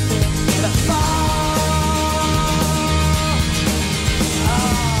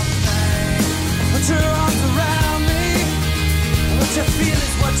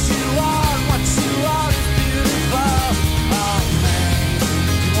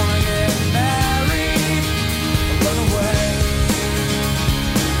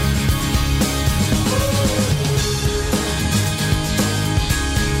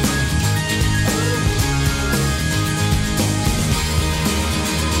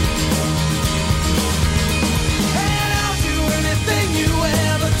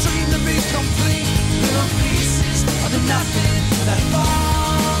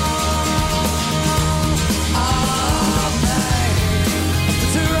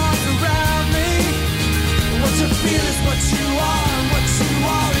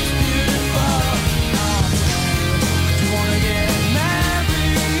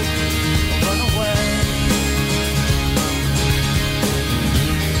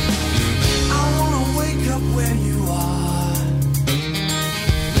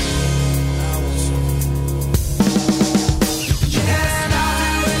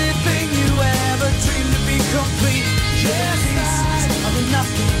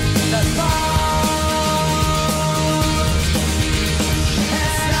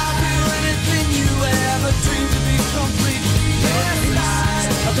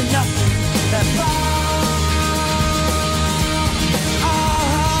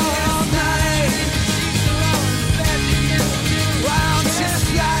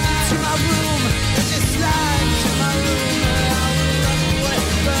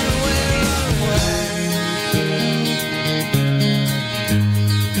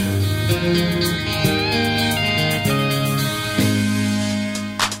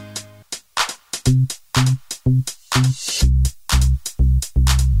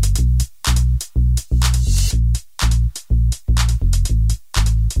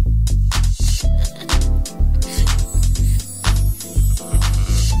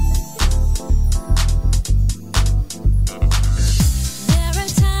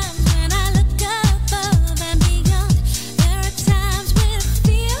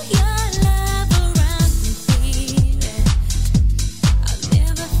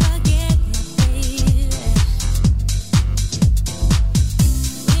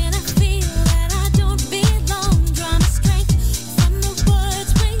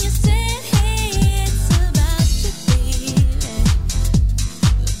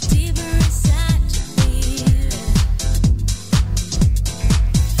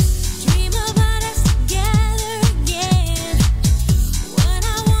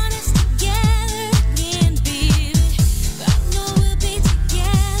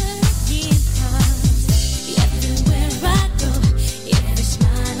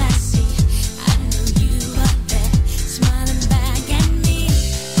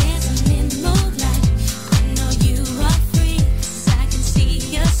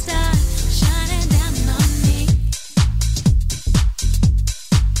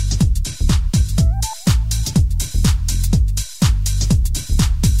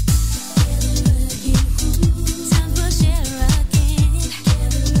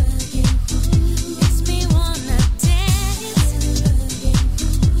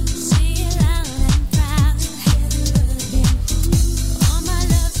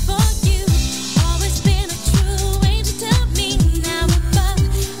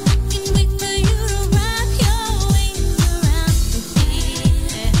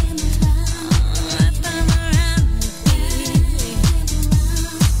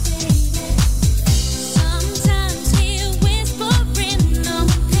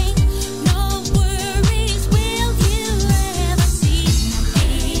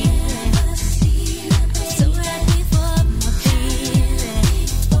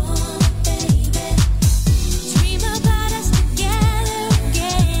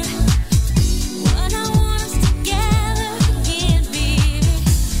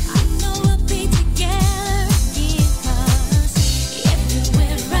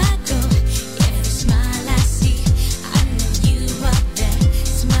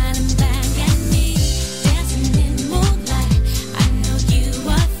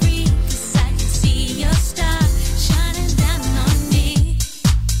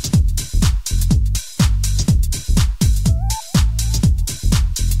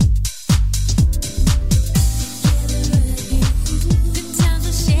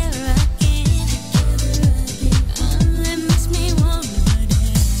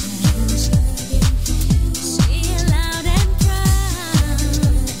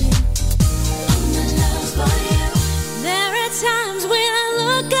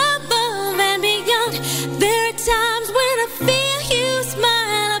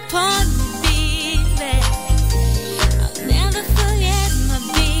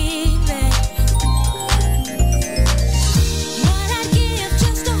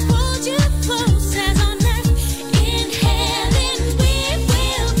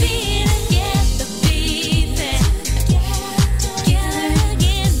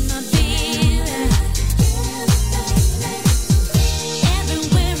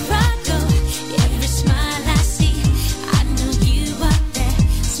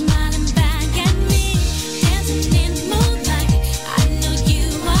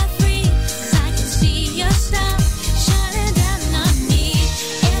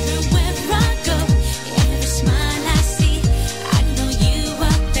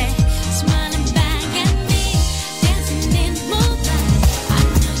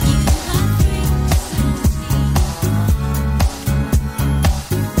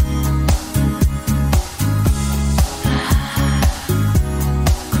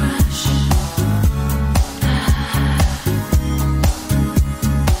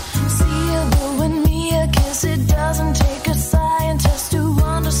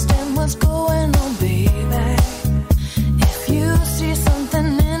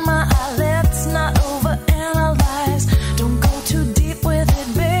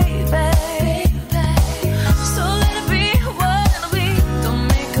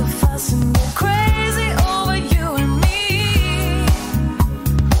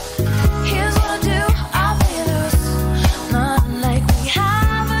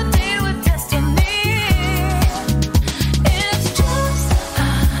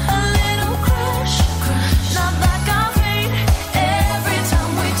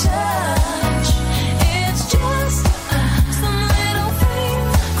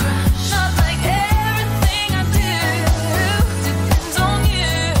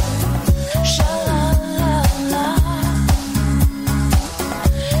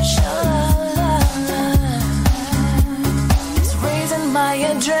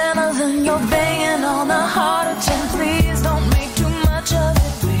adrenaline, you're banging on the heart attack. Please don't make too much of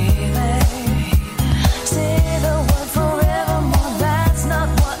it, baby. Say the word forevermore, that's not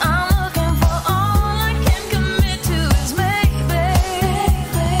what I'm looking for. All I can commit to is maybe.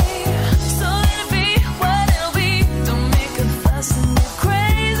 So let it be what it'll be. Don't make a fuss and get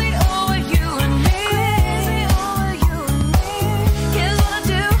crazy over you and me. Here's what I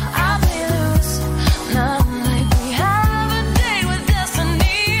do, I'll play loose. Not like we have a date with destiny.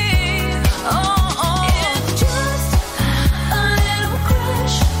 It's just a little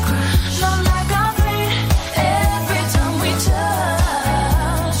crush. Not like our fate every time we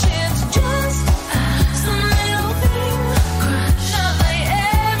touch. It's just some little thing. Not like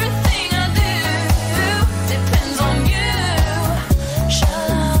everything I do depends on you.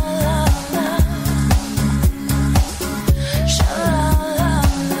 Sha-la-la-la.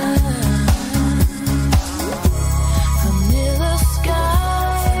 Sha-la-la-la. Vanilla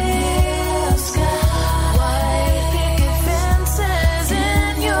skies, white picket fences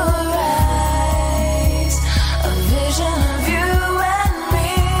in your eyes, a vision of you and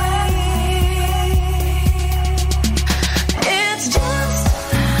me. It's just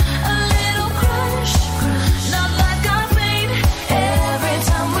a little crush, not like our fate every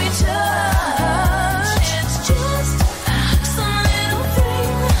time we touch. It's just some little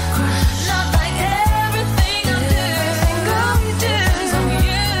thing, not like everything I do. Girl, you do on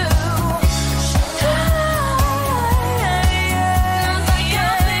you. Not like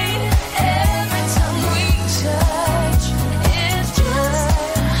our fate every time we touch. It's just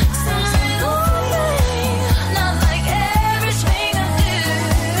some little thing, not like everything I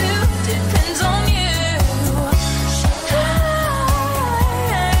do depends on you.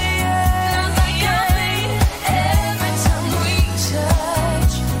 Not like our fate every time we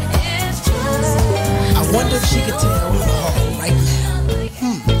touch. It's just. I wonder if she could tell with her heart right now.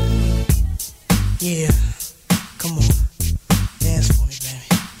 Yeah, come on, dance for me, baby.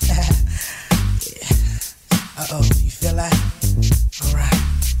 Yeah. Uh-oh, you feel that? All right,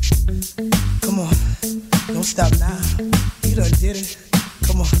 come on, don't stop now. You done did it.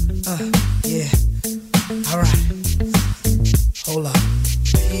 Come on, yeah. All right, hold up.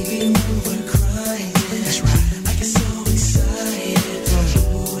 Baby, we were crying. That's right. I get so excited.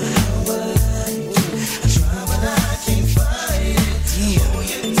 I try, but I can't find it. Yeah. Oh,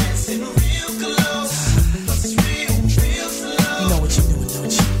 you're dancing real close, but it's real slow. You know what you're doing,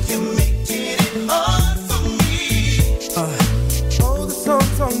 don't you? You're making it hard for me. Oh, the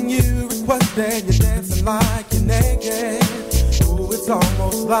song's on you, requested. You're dancing like you're naked. Oh, it's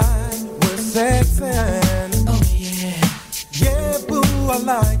almost like we're sexing. Oh, yeah. Yeah, boo, I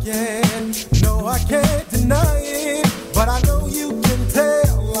like it. No, I can't deny it. But I know you can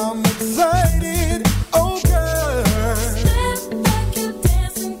tell I'm excited. Oh, girl. Step back, you're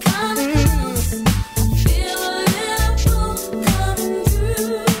dancing kinda close. Feel a little pull coming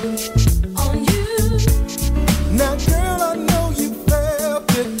through on you. Now, girl, I know you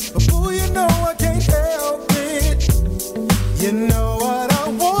felt it. But, boo, you know I can't help it. You know what I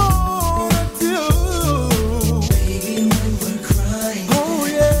wanna do. Baby, we were crying. Oh,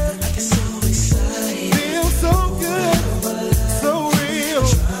 yeah. I get so excited. Feel so good. So real.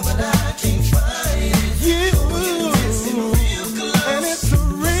 Try, but I can't find it. You. And it's so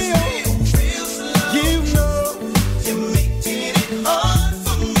real. You know. You're making it hard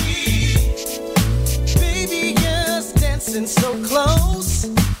for me. Baby, just dancing so close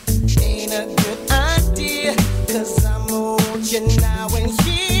ain't a good idea. 'Cause I'm on you now and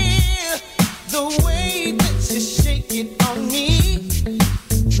here. The way that you shake it on me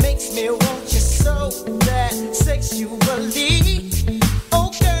makes me want you so bad sexually. Oh,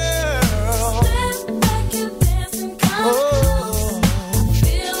 girl. Step back, you're dancing kinda close.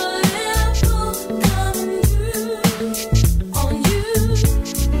 Feel a little pull coming through on you.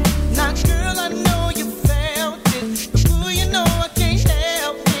 Now, girl, I know you felt it, but boo, you know I can't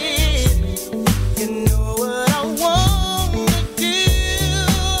help it. You know what I wanna do.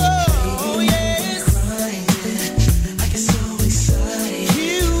 Oh, yes. I get so excited.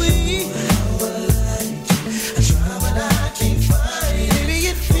 Kiwi. I try, but I can't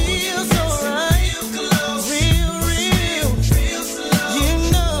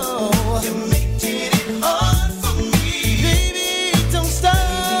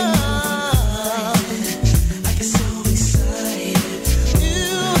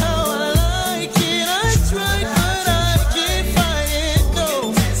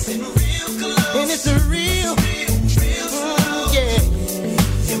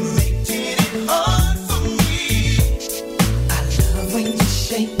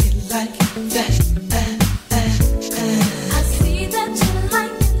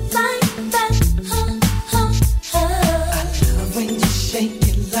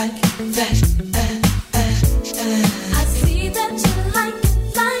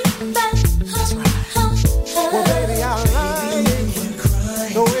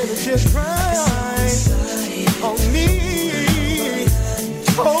baby, just right on me.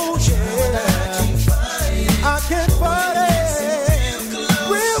 Oh yeah, I can't fight it.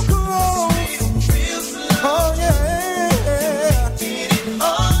 Real close. Oh yeah,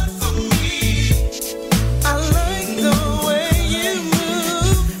 on for me. I like the way you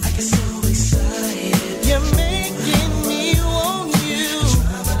move. I get so excited. You're making me want you,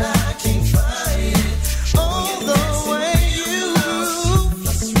 but I can't fight it. Oh, the way you move.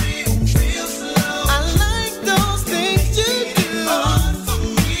 Real slow. I like those things you do. On for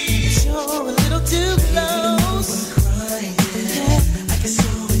me. You're a little too close. Yeah. I get so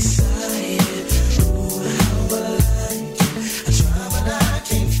excited. Oh, how I like it. I try, but I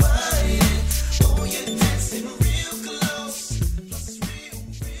can't fight it. Oh, you're dancing real close.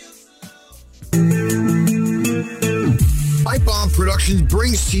 Pipebomb Productions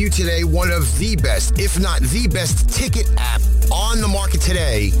brings to you today one of the best, if not the best, ticket app on the market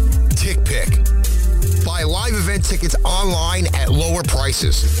today, TickPick. Buy live event tickets online at lower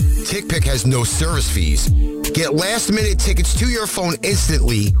prices. TickPick has no service fees. Get last-minute tickets to your phone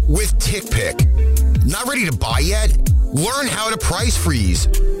instantly with TickPick. Not ready to buy yet? Learn how to price freeze.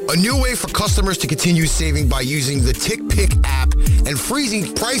 A new way for customers to continue saving by using the TickPick app and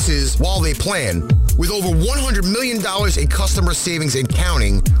freezing prices while they plan. With over $100 million in customer savings and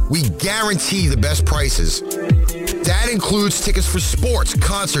counting, we guarantee the best prices. That includes tickets for sports,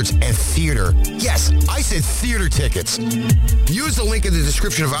 concerts, and theater. Yes, I said theater tickets. Use the link in the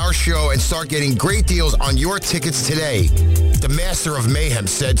description of our show and start getting great deals on your tickets today. The Master of Mayhem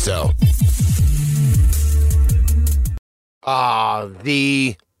said so.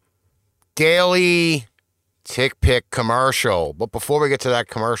 The daily TickPick commercial. But before we get to that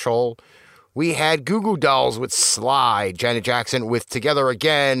commercial, we had Goo Goo Dolls with Slide, Janet Jackson with Together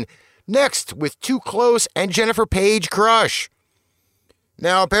Again, next with Too Close and Jennifer Page Crush.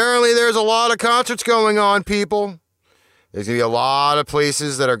 Now, apparently there's a lot of concerts going on, people. There's going to be a lot of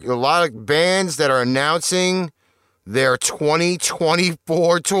places a lot of bands that are announcing their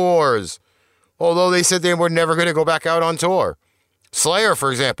 2024 tours. Although they said they were never going to go back out on tour. Slayer,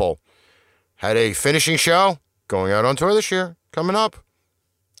 for example, had a finishing show going out on tour this year, coming up.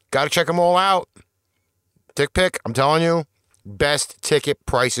 Got to check them all out. TickPick, I'm telling you, best ticket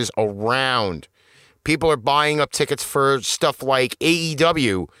prices around. People are buying up tickets for stuff like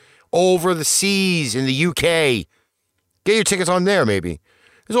AEW, Over the Seas in the UK. Get your tickets on there, maybe.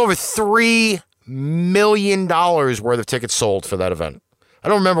 There's over $3 million worth of tickets sold for that event. I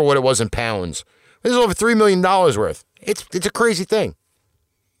don't remember what it was in pounds. There's over $3 million worth. It's a crazy thing.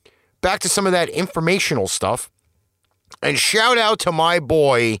 Back to some of that informational stuff. And shout out to my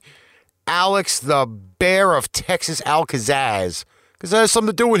boy, Alex the Bear of Texas Alcazaz, because that has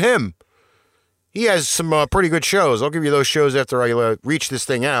something to do with him. He has some pretty good shows. I'll give you those shows after I reach this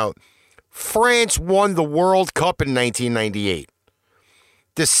thing out. France won the World Cup in 1998.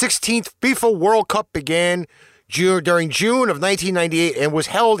 The 16th FIFA World Cup began during June of 1998 and was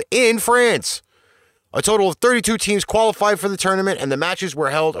held in France. A total of 32 teams qualified for the tournament, and the matches were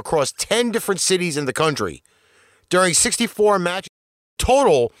held across 10 different cities in the country. During 64 matches, a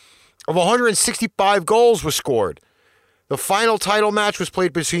total of 165 goals was scored. The final title match was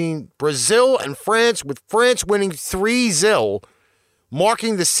played between Brazil and France, with France winning 3-0,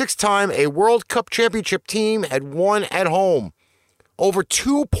 marking the sixth time a World Cup championship team had won at home. Over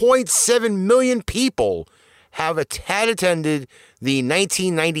 2.7 million people have attended the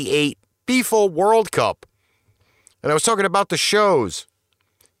 1998 FIFA World Cup. And I was talking about the shows.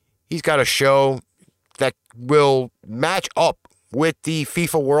 He's got a show that will match up with the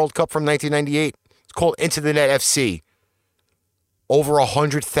FIFA World Cup from 1998. It's called Into the Net FC. Over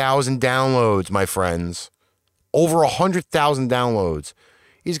 100,000 downloads, my friends. Over 100,000 downloads.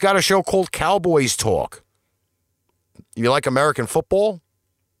 He's got a show called Cowboys Talk. You like American football?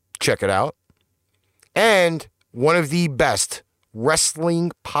 Check it out. And one of the best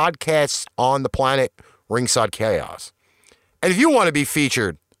wrestling podcasts on the planet, Ringside Chaos. And if you want to be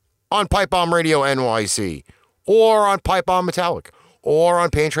featured on Pipebomb Radio NYC, or on Pipebomb Metallic, or on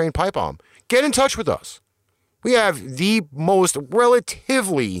Pain Train Pipebomb, get in touch with us. We have the most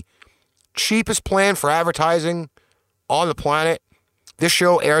relatively cheapest plan for advertising on the planet. This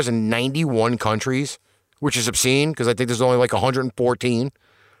show airs in 91 countries, which is obscene because I think there's only like 114.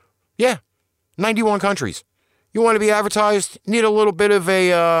 Yeah, 91 countries. You want to be advertised? Need a little bit of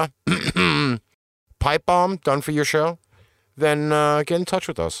a pipe bomb done for your show? Then get in touch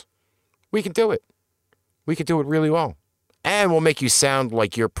with us. We can do it. We can do it really well. And we'll make you sound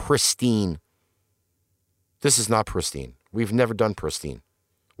like you're pristine. This is not pristine. We've never done pristine.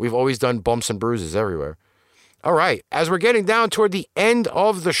 We've always done bumps and bruises everywhere. All right. As we're getting down toward the end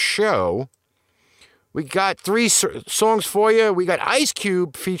of the show, we got 3 songs for you. We got Ice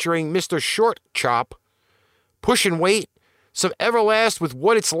Cube featuring Mr. Short Chop, Pushing Weight, some Everlast with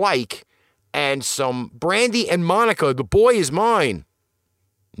What It's Like, and some Brandy and Monica, The Boy Is Mine.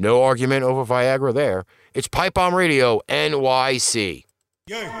 No argument over Viagra there. It's Pipe Bomb Radio, NYC.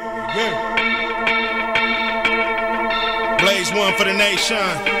 Blaze one for the nation.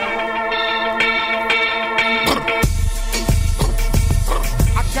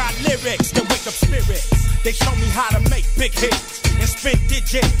 I got lyrics that wake up spirits. They show me how to make big hits and spin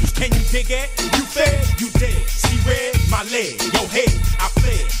digits. Can you dig it? You fed, you dead. See red, my leg, your head. I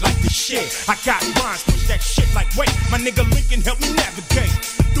fled like the shit. I got rhymes, push that shit like wait. My nigga Lincoln help me navigate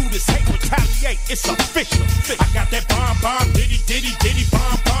through this hate, retaliate. It's official. I got that bomb, diddy,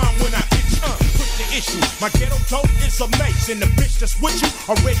 bomb when I hit you. Put the issue. My ghetto dope is amazing. The bitch that's with you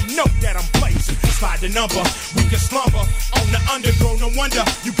already know that I'm blazing. Slide the number, we can slumber on the underground. No wonder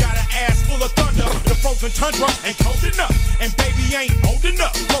you got an ass full of thunder. The frozen tundra ain't cold enough, and baby ain't old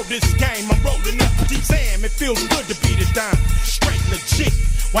enough. For this game, I'm rolling up. Damn, it feels good to be the dime. Straight legit.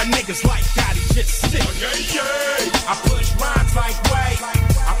 Why niggas like Gotti just sick? I push rhymes like way.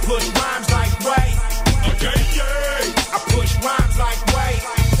 I push rhymes like way. I push rhymes like way.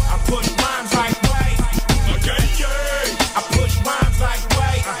 I push rhymes like way. I push rhymes like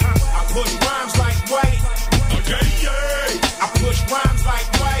way. I push rhymes like way. I push rhymes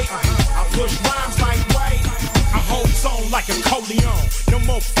like way. I push rhymes like way. I hold zone like a Coleon. No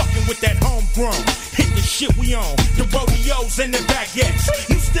more fucking with that homegrown. Hit the shit we on. The rodeos and the baguettes.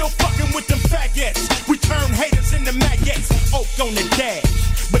 You still fucking with them faggots. We turn haters into maggots. Oak on the dash,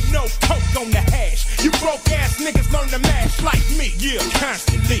 but no coke on the hash. You broke ass niggas learn to mash like me, yeah,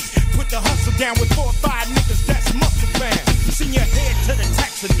 constantly. Put the hustle down with 4 or 5 niggas that's muscle bound. Send your head to the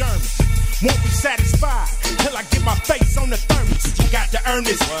taxidermist. Won't be satisfied till I get my face on the thermos. You got to earn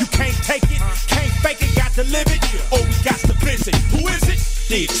this, you can't take it, can't fake it, got to live it, or we got to visit. Who is it?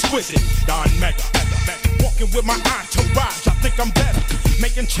 The exquisite Don Mega. Walking with my entourage, I think I'm better.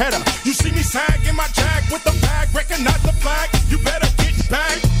 Making cheddar, you see me sag in my jag with the bag, recognize the flag, you better get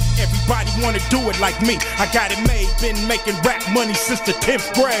back. Everybody wanna do it like me, I got it made, been making rap money since the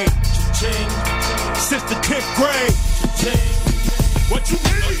 10th grade. Cha-ching. Since the 10th grade. Cha-ching. What you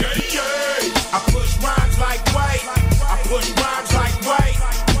need? I push rhymes like way, I push rhymes like way.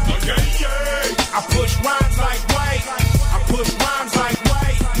 I push rhymes like way, I push rhymes like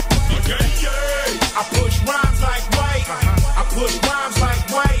way. I push rhymes like way, I push rhymes like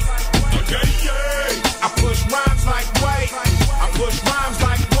way. I push rhymes like way, I push rhymes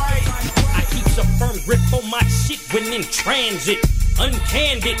like way. I keep a firm grip on my shit when in transit.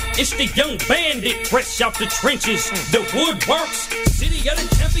 Uncandid, it's the young bandit, fresh out the trenches. The woodworks, city of the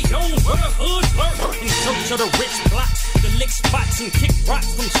champions, where the hood lurks. In search of the rich blocks, the lick spots and kick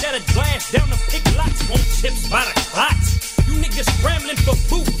rocks from shattered glass down to pick lots. Want chips by the clots. You niggas scrambling for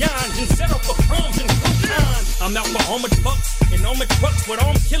bouillons and set up for crumbs and croutons. I'm out for armored bucks and armored trucks with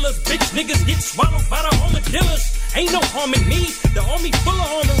armed killers. Bitch niggas get swallowed by the armadillos. Ain't no harm in me. The army full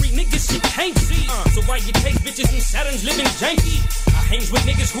of armory niggas you can't see. So why you take bitches and Saturns living janky? I hangs with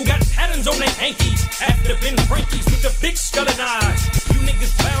niggas who got patterns on their hankies. After been Frankies with the big skull and eyes. You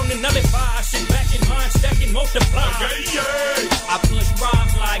niggas bound and nullify. Sit back in mind, stack and multiply. I push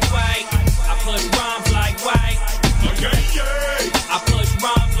rhymes like way. I push rhymes like way. I push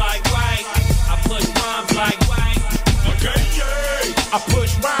rhymes like way. I push rhymes like way. I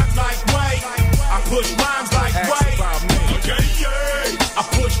push rhymes like way. I push rhymes like way. I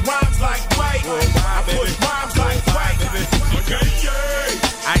push rhymes like way. I push rhymes like way.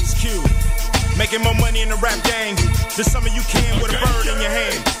 Ice Cube, making more money in the rap game than some of you can with a bird in your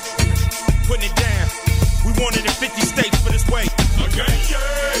hand. Putting it down. We want it in 50 states for this weight.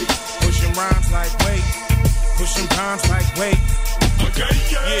 Pushing rhymes like weight. Pushing rhymes like weight.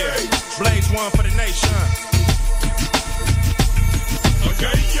 Yeah, Blaze one for the nation.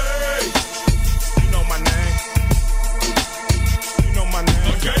 You know my name. You know my name.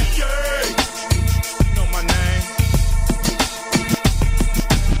 You know my name.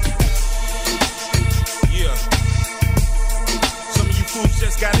 Yeah. Some of you fools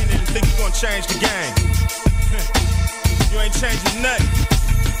just got in it and think you're gonna change the game. You ain't changing nothing.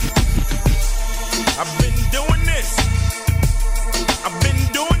 I've been doing this. I've been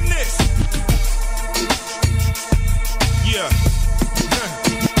doing this. Yeah.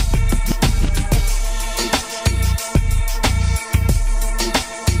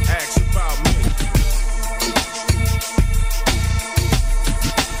 Ask about me.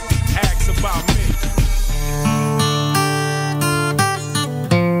 Ask about me.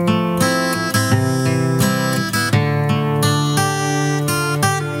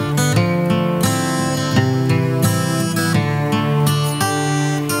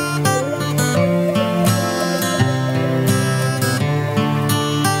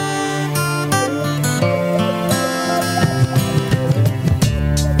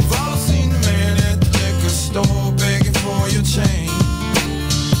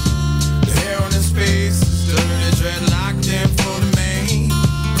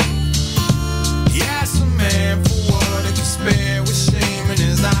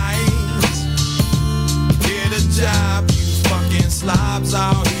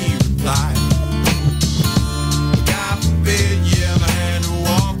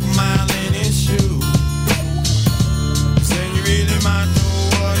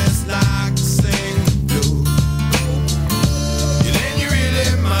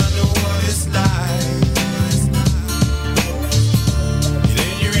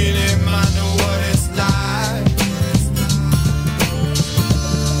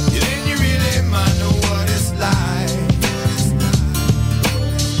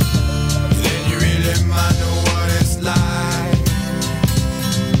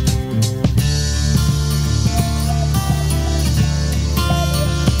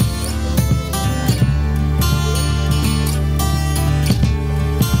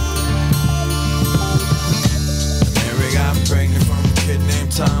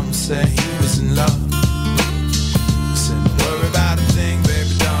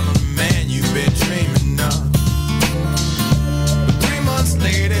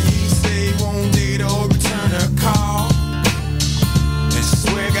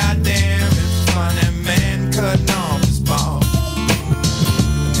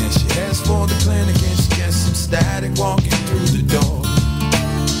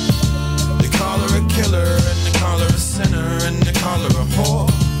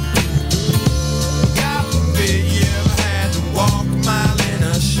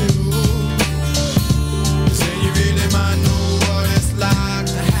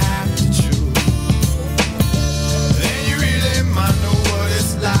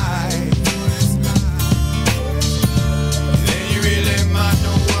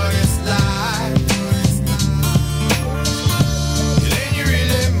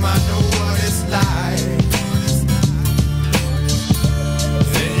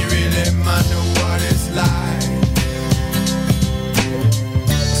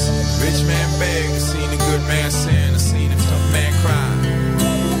 man sin, I seen a tough man cry.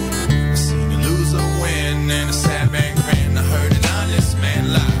 I seen a loser win and a sad man grin. I heard an honest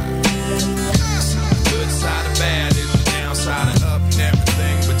man lie. I seen the good side of bad and the downside of up and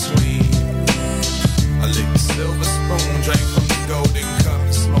everything between. I licked the silver spoon, drank from the golden cup,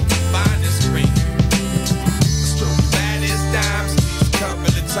 and smoked the finest green. I stroked the baddest dimes at least a couple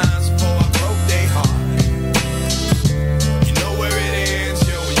of times before I broke their heart. You know where it ends,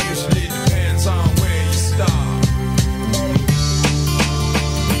 yo, it usually depends on where you start.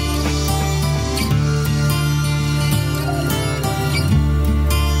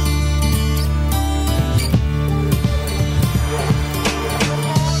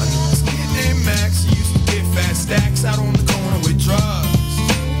 I knew this kid named Max, he used to get fat stacks out on the corner with drugs.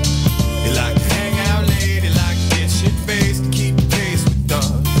 He liked to hang out late, he liked to get shit-faced to keep the pace with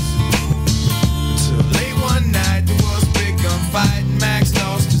thugs. Until late one night, there was a big gunfight and Max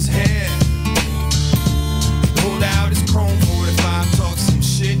lost his head. He pulled out his chrome 45, talked some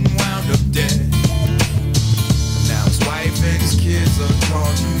shit and wound up dead. Now his wife and his kids are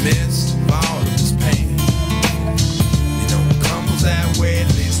caught in the midst of all of his pain. You know it crumbles that way, at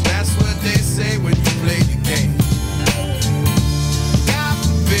least that's what they say when you play the game. God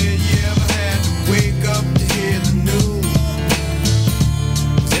forbid you ever had to wake up to hear the news.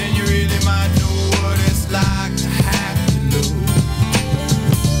 Then you really might know what it's like to have to lose.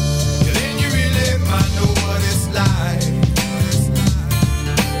 Then you really might know what it's like.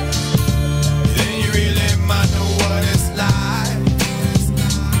 Then you really might know what it's like.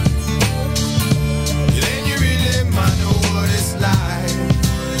 Then you really might know what it's like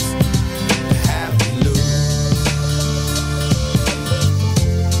to have to lose.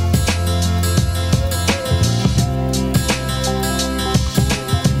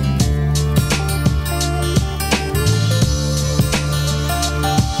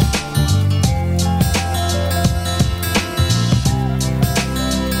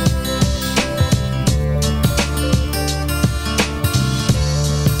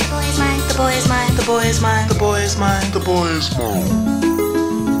 The boy is mine, the boy is mine, the boy is mine, the boy is mine.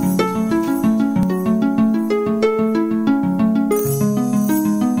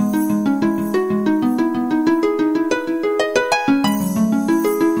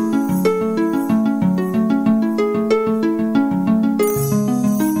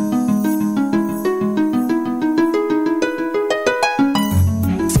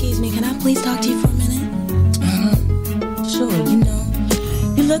 Excuse me, can I please talk to you for a minute? Sure, you know,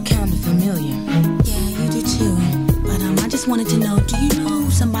 you look kind of familiar. Yeah, you do too. But I just wanted to know, do you know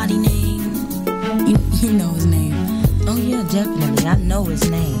somebody named? You know his name. Oh yeah, definitely, I know his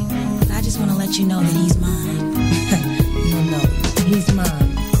name. But I just want to let you know that he's mine. No, he's mine.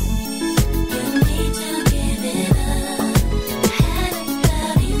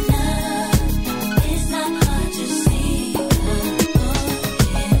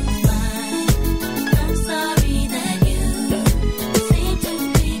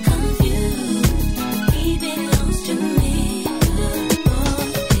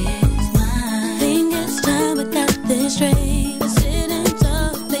 Think it's time we got this straight. We're sitting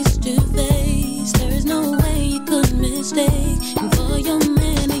talk face to face. There is no way you could mistake. And for your man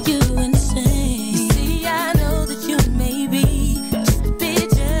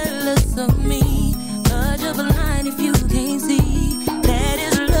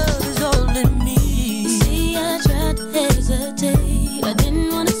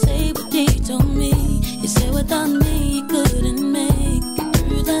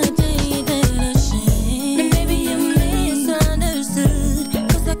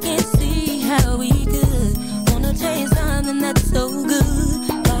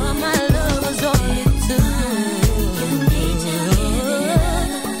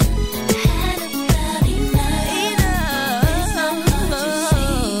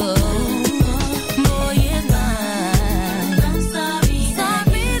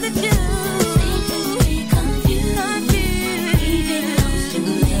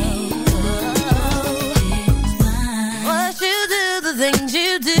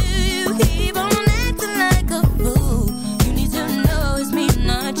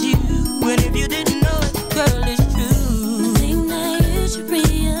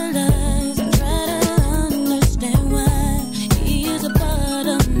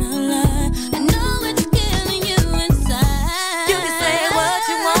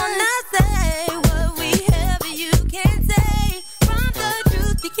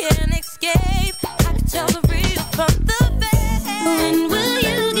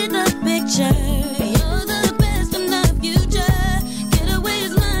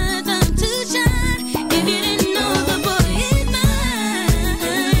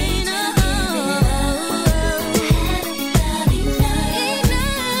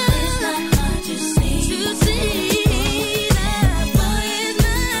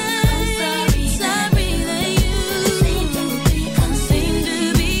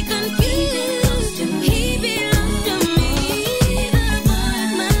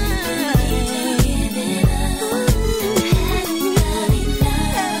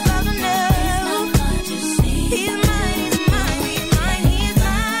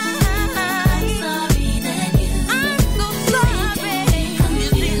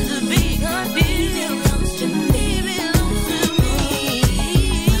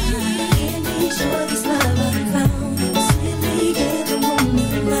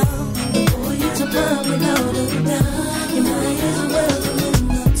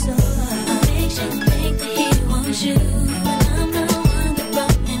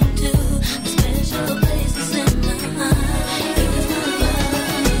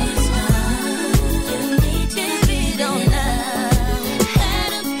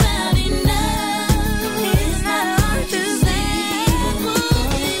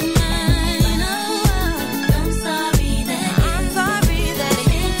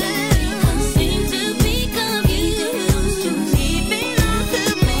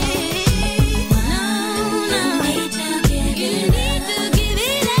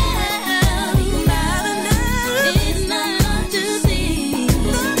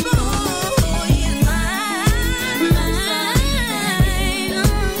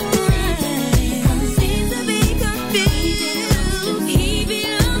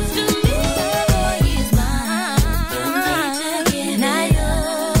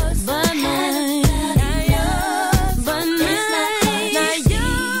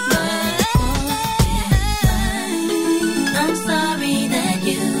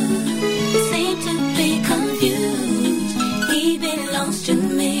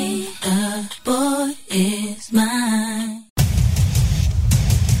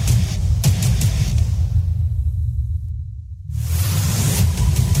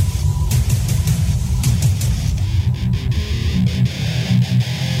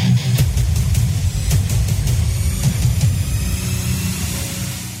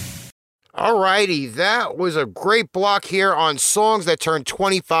Alrighty, that was a great block here on songs that turned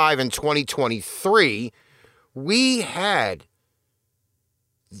 25 in 2023. We had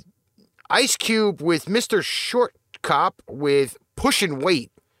Ice Cube with Mr. Short Cop with Pushin' Weight,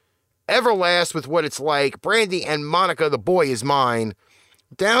 Everlast with What It's Like, Brandy and Monica, The Boy Is Mine,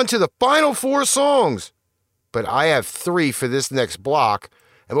 down to the final 4 songs. But I have 3 for this next block.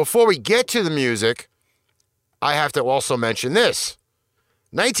 And before we get to the music, I have to also mention this.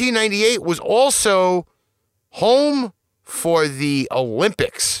 1998 was also home for the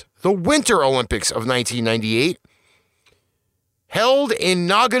Olympics, the Winter Olympics of 1998, held in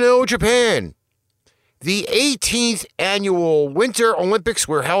Nagano, Japan. The 18th annual Winter Olympics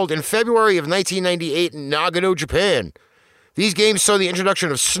were held in February of 1998 in Nagano, Japan. These games saw the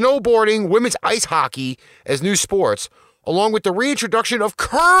introduction of snowboarding, women's ice hockey as new sports, along with the reintroduction of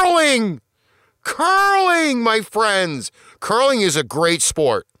curling. Curling, my friends. Curling is a great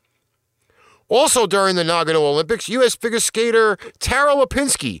sport. Also during the Nagano Olympics, U.S. figure skater Tara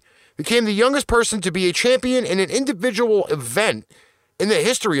Lipinski became the youngest person to be a champion in an individual event in the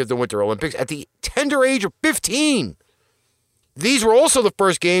history of the Winter Olympics at the tender age of 15. These were also the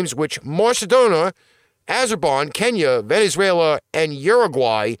first games which Macedonia, Azerbaijan, Kenya, Venezuela, and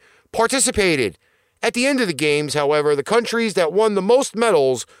Uruguay participated. At the end of the games, however, the countries that won the most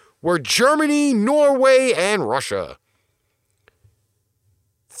medals were Germany, Norway, and Russia.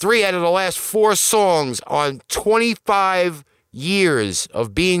 3 out of the last 4 songs on 25 years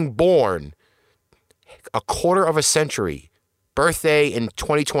of being born, a quarter of a century, birthday in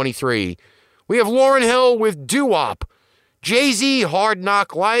 2023. We have Lauryn Hill with Doo-Wop, Jay-Z, Hard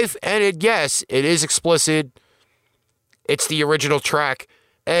Knock Life, and yes, it is explicit. It's the original track.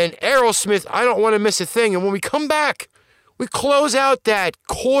 And Aerosmith, I Don't Want to Miss a Thing. And when we come back, we close out that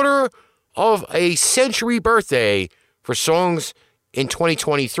quarter of a century birthday for songs in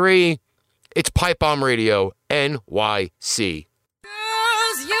 2023. It's Pipebomb Radio, NYC.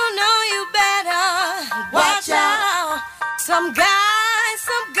 Girls, you know you better watch out. Some guys,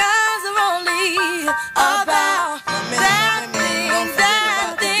 some girls are only about that thing,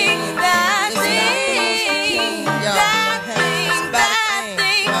 that thing, that thing, that thing, that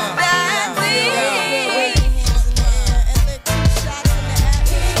thing, that thing.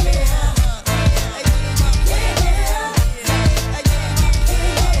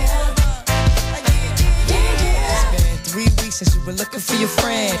 It's been 3 weeks since you were looking for your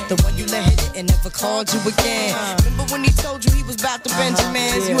friend, the one you let hit it and never called you again. Remember when he told you he was about to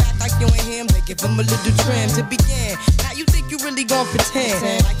Benjamins? You act like you ain't him, they give him a little trim to begin. Now you think you really gon'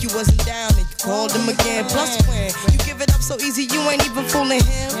 pretend like you wasn't down and you called him again. Plus when you give it up so easy, you ain't even fooling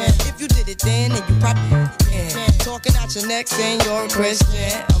him. If you did it then you probably can. Talking out your neck saying you're a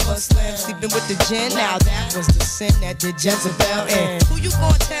Christian, a Muslim, sleeping with the gin. Now that was the sin that did Jezebel in. Who you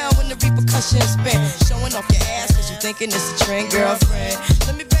gon' tell when the repercussions spin? Showing off your ass cause you thinking it's a trend, girlfriend.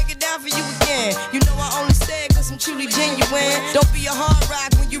 Let me break it down for you again. You know I only say it cause I'm truly genuine. Don't be a hard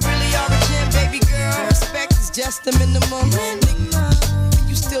rock when you really are a gem, baby girl. Respect is just the minimum.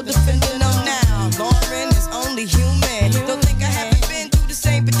 You still defending them now. Lauren is only human. Don't think I haven't been through the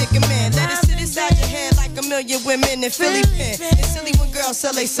same predicament. Let it sit inside your head like a million women in Philly pen. It's silly when girls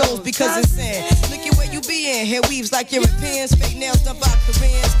sell their souls because it's sin. Look at where you be in. Hair weaves like Europeans. Fake nails done by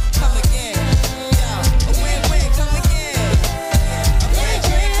Koreans. Come again. A win-win. Come again. A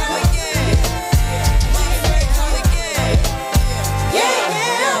win-win. Come again. My friend, come again.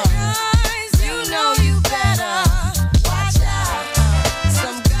 Yeah. Guys, you know you better watch out.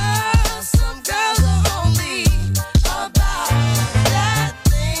 Some girls are only about that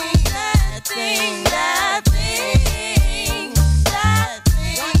thing, that thing, that thing, that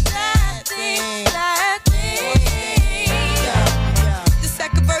thing, that thing, that thing. The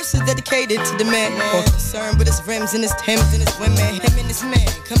second verse is dedicated to the man more concerned with his rims and his Timbs and his women. Him and his man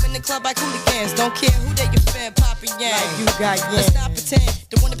come in the club like hooligans. Don't care who they your fan, Papa Yang. Like you got yeah. Let's not pretend.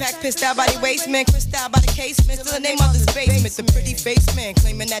 The one that pack pissed out by the waist man, crissed out by the casement. Still in their mother's basement. The pretty face man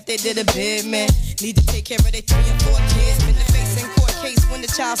claiming that they did a bid man. Need to take care of their 3 and 4 kids. Been the face in court case when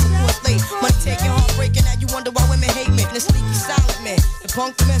the child support's late. Money taking, heartbreaking. Now you wonder why women hate men. The sneaky silent man, the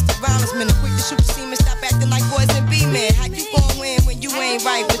punk domestic violence man, the quick to shoot the semen. Stop acting like boys and be men. How you gon' win when you ain't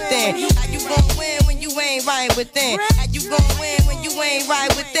right within? How you gon' win when you ain't right within? How you gon' win when you ain't right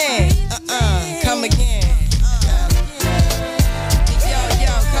within? Come again.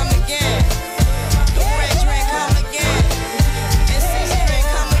 Yo, come again. The red drink, come again. And six drink,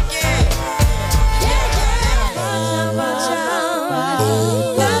 come again.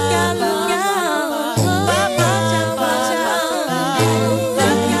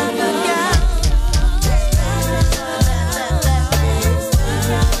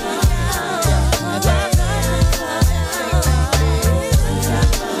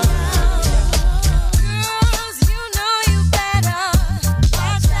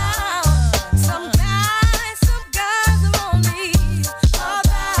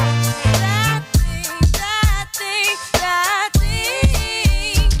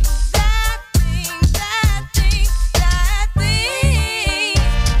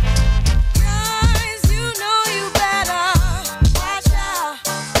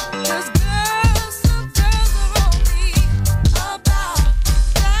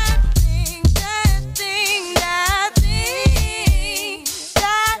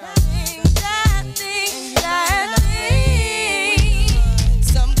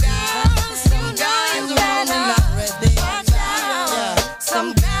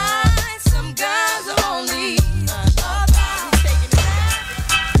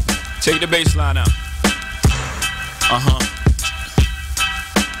 Take the bass line out.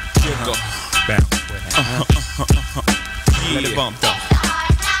 Jiggle. Bounce. Let it bump though.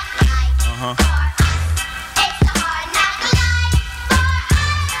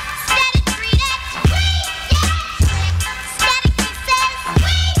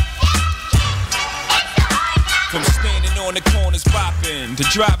 From standing on the corners bopping to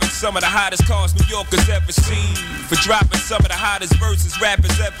driving some of the hottest cars New Yorkers ever seen, for dropping some of the hottest verses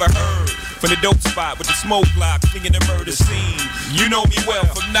rappers ever heard, from the dope spot with the smoke block flinging the murder scene. You know me well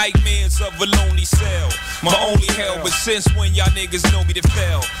from nightmares of a lonely cell, my only hell, but since when y'all niggas know me to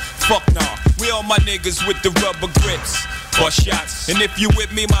fail? Fuck nah, we all my niggas with the rubber grips, bust shots, and if you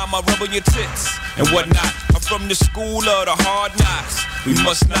with me, mama, rub on your tits and whatnot. I'm from the school of the hard knocks. We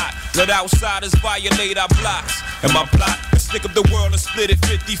must not let outsiders violate our blocks. And my plot is stick up the world and split it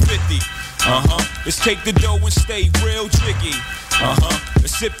 50-50. Let's take the dough and stay real tricky.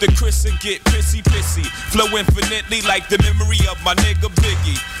 Let's sip the Chris and get pissy. Flow infinitely like the memory of my nigga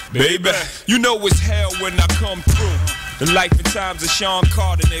Biggie. Baby, you know it's hell when I come through. The life and times of Sean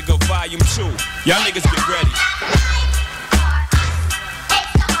Carter, nigga, volume 2. Y'all niggas get ready.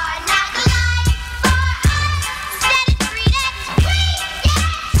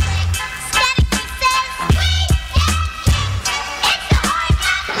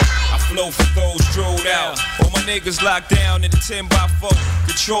 Flow for those drilled out. All my niggas locked down in the 10x4,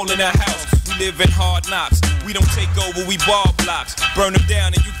 controlling the house. We live in hard knocks. We don't take over, we bar blocks. Burn them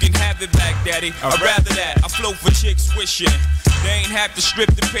down and you can have it back, daddy. I'd rather that. I flow for chicks wishing they ain't have to strip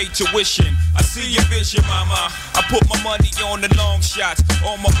to pay tuition. I see your vision, mama. I put my money on the long shots.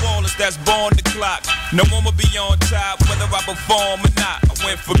 All my ballers that's born the clock. No one will be on top whether I perform or not. I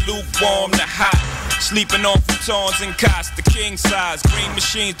went from lukewarm to hot. Sleeping on futons and cots, the king size. Green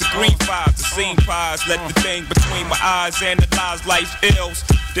machines, the green fives, the scene pies. Let the thing between my eyes analyze life's ills.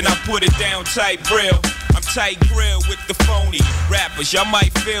 Then I put it down tight grill. I'm tight grill with the phony rappers. Y'all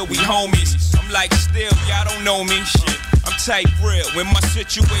might feel we homies. I'm like still, y'all don't know me. Shit, I'm tight grill. When my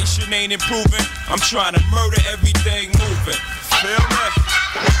situation ain't improving, I'm trying to murder everything moving. Feel me?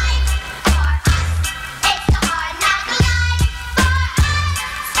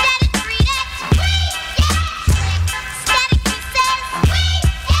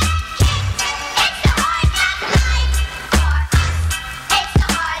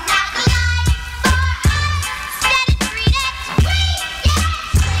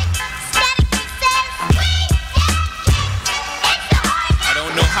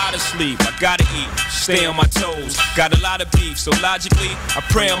 I gotta eat, stay on my toes. Got a lot of beef, so logically I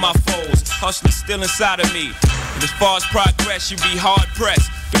pray on my foes. Hustling still inside of me, and as far as progress, you be hard pressed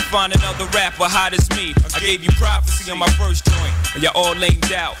to find another rapper hot as me. I gave you prophecy on my first joint, and y'all all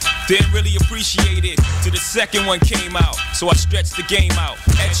lamed out. Didn't really appreciate it till the second one came out. So I stretched the game out,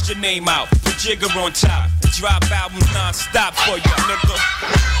 etched your name out, put Jigger on top, and drop albums non-stop for you, nigga.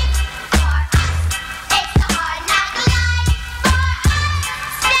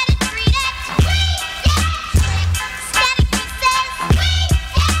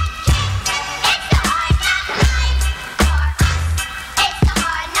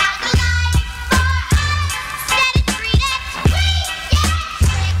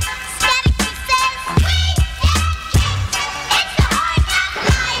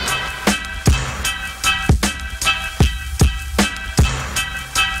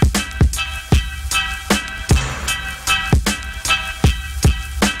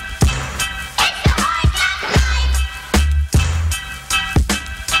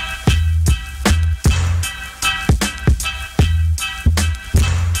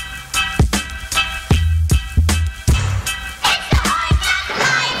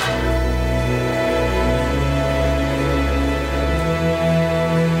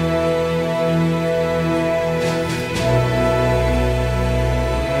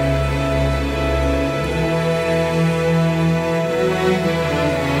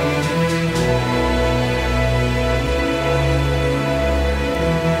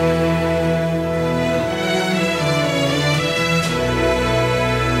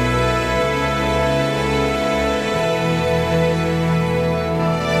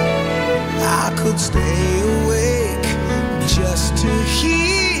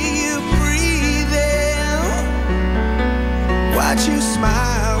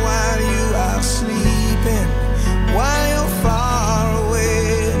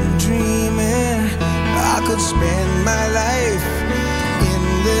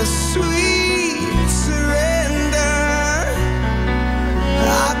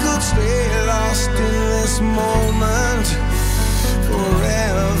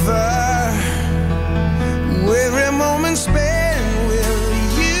 Every moment spent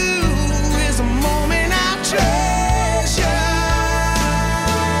with you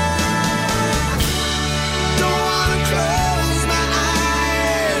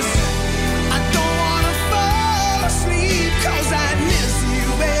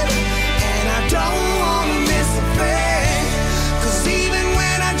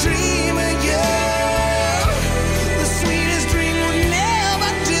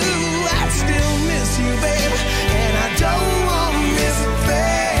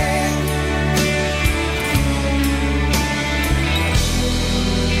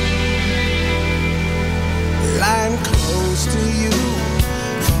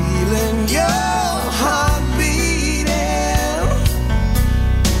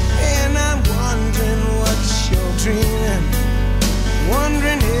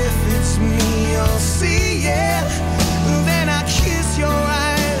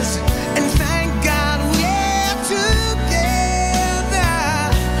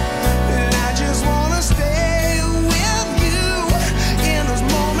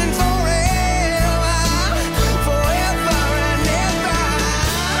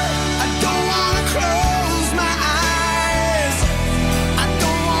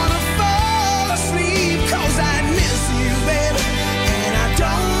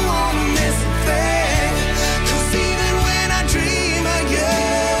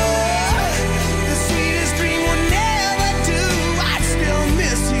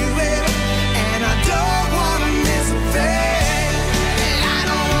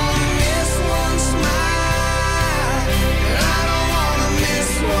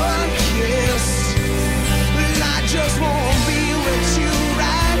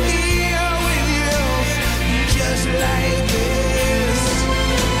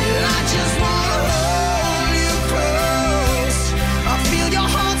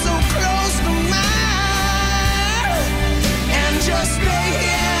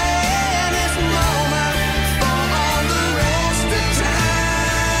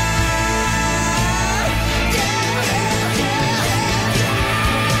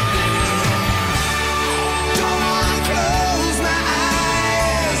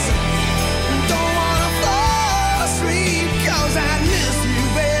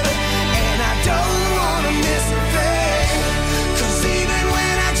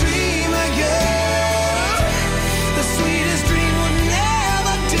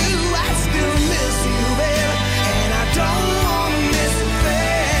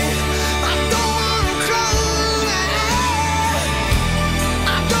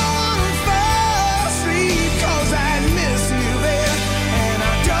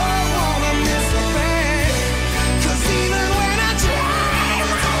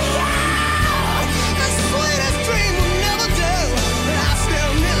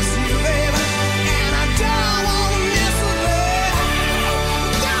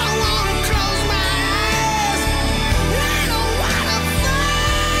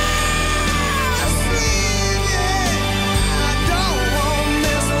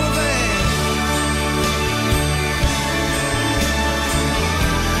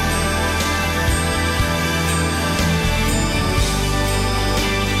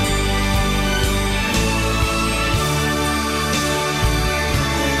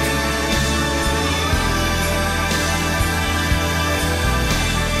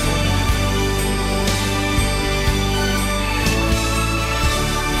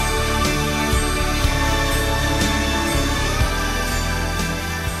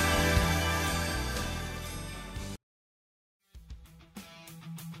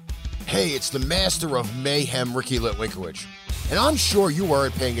Hey, it's the master of mayhem, Ricky Litwinkowicz. And I'm sure you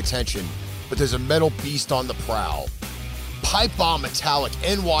weren't paying attention, but there's a metal beast on the prowl. Pipebomb Metallic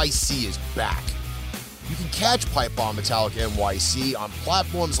NYC is back. You can catch Pipebomb Metallic NYC on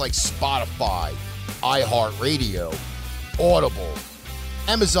platforms like Spotify, iHeartRadio, Audible,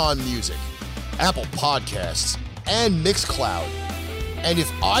 Amazon Music, Apple Podcasts, and Mixcloud. And if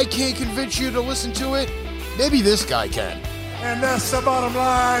I can't convince you to listen to it, maybe this guy can. And that's the bottom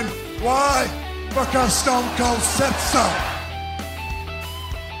line. Why? Because Stone Cold said so.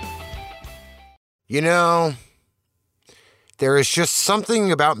 You know, there is just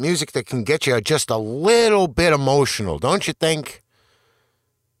something about music that can get you just a little bit emotional, don't you think?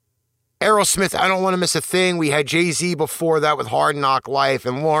 Aerosmith, I Don't Want to Miss a Thing. We had Jay-Z before that with Hard Knock Life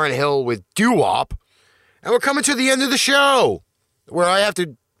and Lauryn Hill with Doo-Wop. And we're coming to the end of the show where I have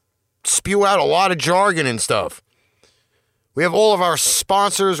to spew out a lot of jargon and stuff. We have all of our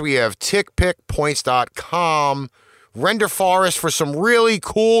sponsors. We have TickPickPoints.com, Render Forest for some really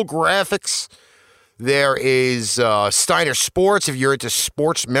cool graphics. There is Steiner Sports if you're into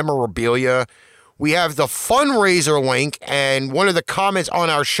sports memorabilia. We have the fundraiser link, and one of the comments on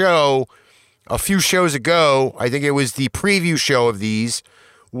our show a few shows ago, I think it was the preview show of these,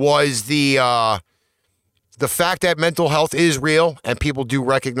 was the fact that mental health is real and people do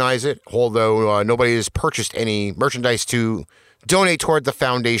recognize it, although nobody has purchased any merchandise to donate toward the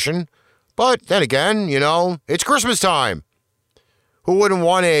foundation. But then again, you know, it's Christmas time. Who wouldn't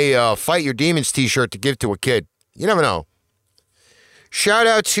want a Fight Your Demons t-shirt to give to a kid? You never know. Shout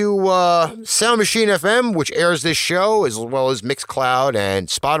out to Sound Machine FM, which airs this show, as well as Mixcloud and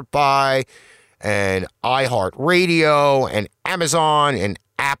Spotify and iHeartRadio and Amazon and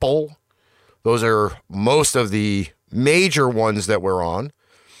Apple. Those are most of the major ones that we're on.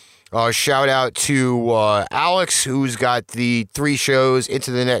 Shout out to Alex, who's got the 3 shows,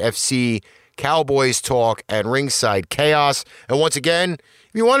 Into the Net FC, Cowboys Talk, and Ringside Chaos. And once again,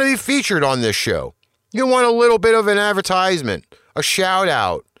 if you want to be featured on this show, you want a little bit of an advertisement, a shout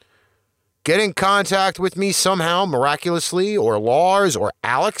out, get in contact with me somehow, miraculously, or Lars or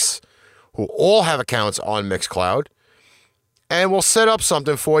Alex, who all have accounts on Mixcloud. And we'll set up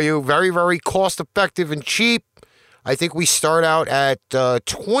something for you. Very, very cost-effective and cheap. I think we start out at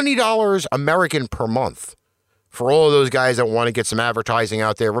 $20 American per month for all of those guys that want to get some advertising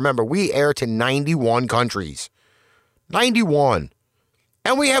out there. Remember, we air to 91 countries. 91.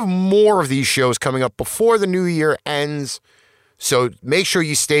 And we have more of these shows coming up before the new year ends. So make sure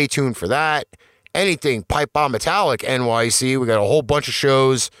you stay tuned for that. Anything Pipebomb Metallic NYC. We got a whole bunch of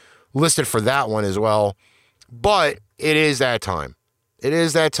shows listed for that one as well. But it is that time. It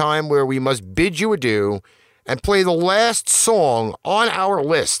is that time where we must bid you adieu and play the last song on our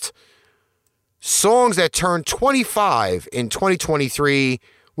list. Songs that turned 25 in 2023.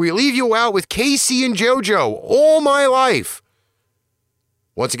 We leave you out with Casey and JoJo, All My Life.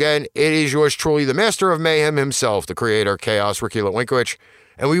 Once again, it is yours truly, the master of mayhem himself, the creator, Chaos, Ricky Litwinkowicz,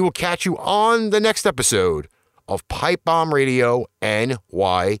 and we will catch you on the next episode of Pipebomb Radio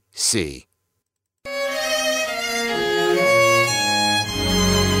NYC.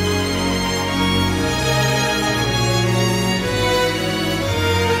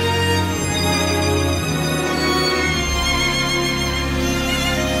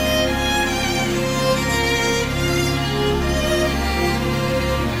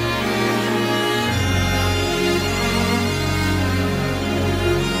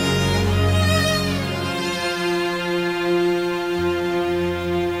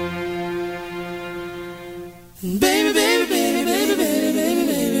 Baby, baby, baby, baby, baby, baby,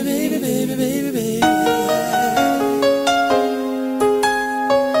 baby, baby, baby, baby, baby.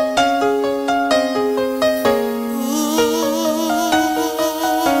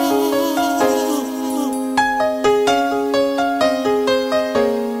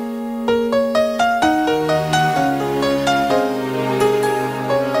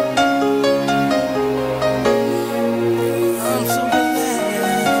 I'm so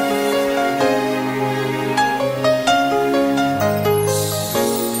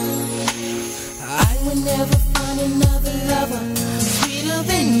I would never find another lover sweeter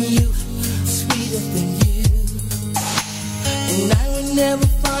than you, sweeter than you. And I would never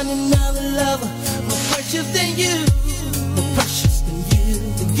find another lover more precious than you, more precious than you.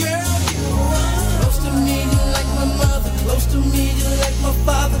 The girl you are. Close to me, you like my mother. Close to me, you like my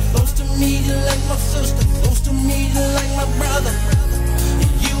father. Close to me, you like my sister. Close to me, you like my brother.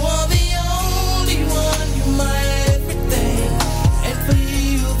 You are the only one, you're my everything. And for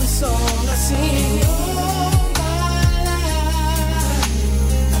you, the song I sing. All my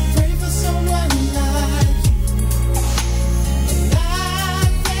life, I pray for someone like you. And I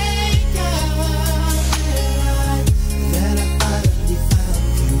thank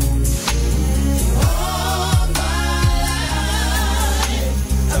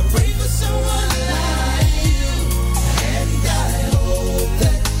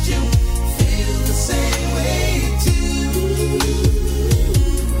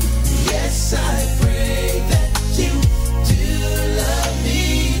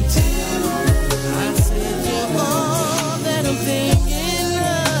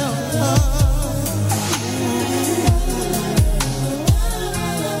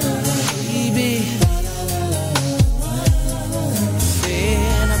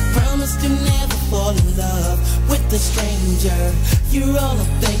you're all I'm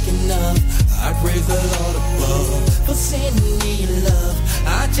thinking of. I praise the Lord above for sending me love.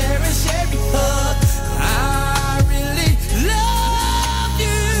 I cherish every hug. I really love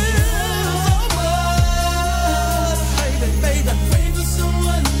you so much. Baby, baby, I pray for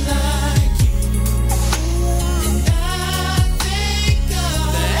someone like you. And I thank God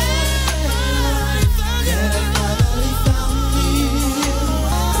that I finally found you.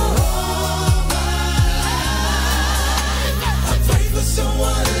 All my life, I pray for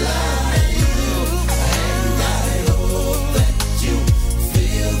someone like you. And I hope that you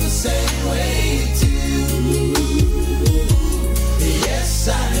feel the same way too. Yes, I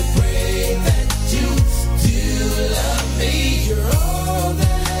pray that you do love me. You're all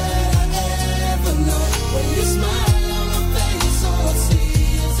that I ever know. When you smile on my face, all I see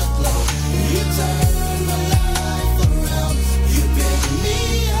is a glow. You turn my life around. You pick me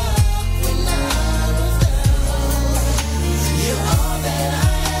up when I was down. You're all that I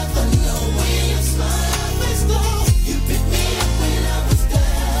ever know. When you smile, my face glow. You pick me up when I was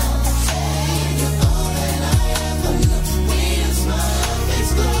down. You're all that I ever know. When you smile, my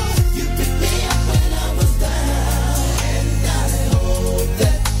face glow. You pick me up when I was down. And I hope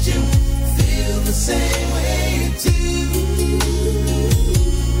that you feel the same way too.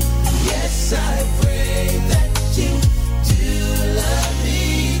 Yes, I pray that you do love me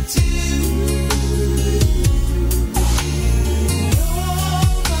too.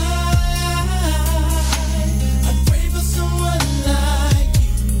 All my life, I pray for someone like you.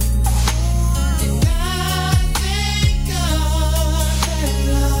 And I thank God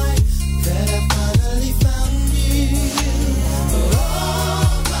that I finally found you.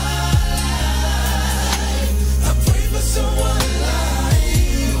 All my life, I pray for someone like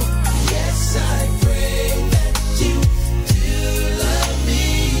you. Yes, I pray that you do love me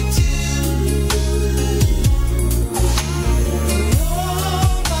too.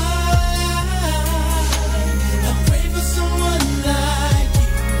 All my life, I pray for someone like you.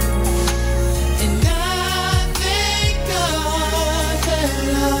 And I thank God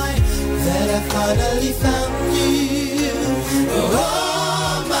that I finally found you.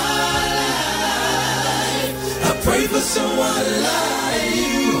 All my life, I pray for someone like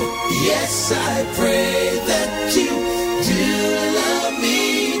you. Yes, I pray that you do love me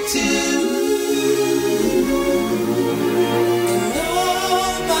too. And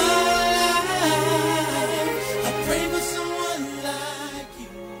all my life, I pray for someone like you.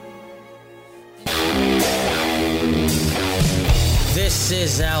 This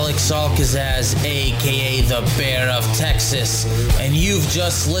is Alex Alcazaz, aka the Bear of Texas, and you've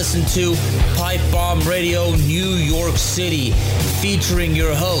just listened to Pipe Bomb Radio New York City, featuring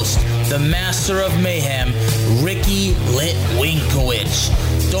your host, the Master of Mayhem, Ricky Litwinkowicz.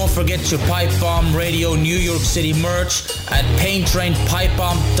 Don't forget your Pipe Bomb Radio New York City merch at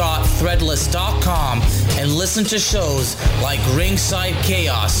paintrainpipebomb.threadless.com and listen to shows like Ringside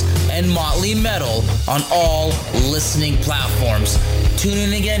Chaos and Motley Metal on all listening platforms. Tune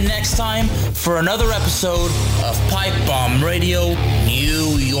in again next time for another episode of Pipe Bomb Radio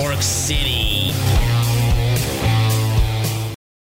New York City.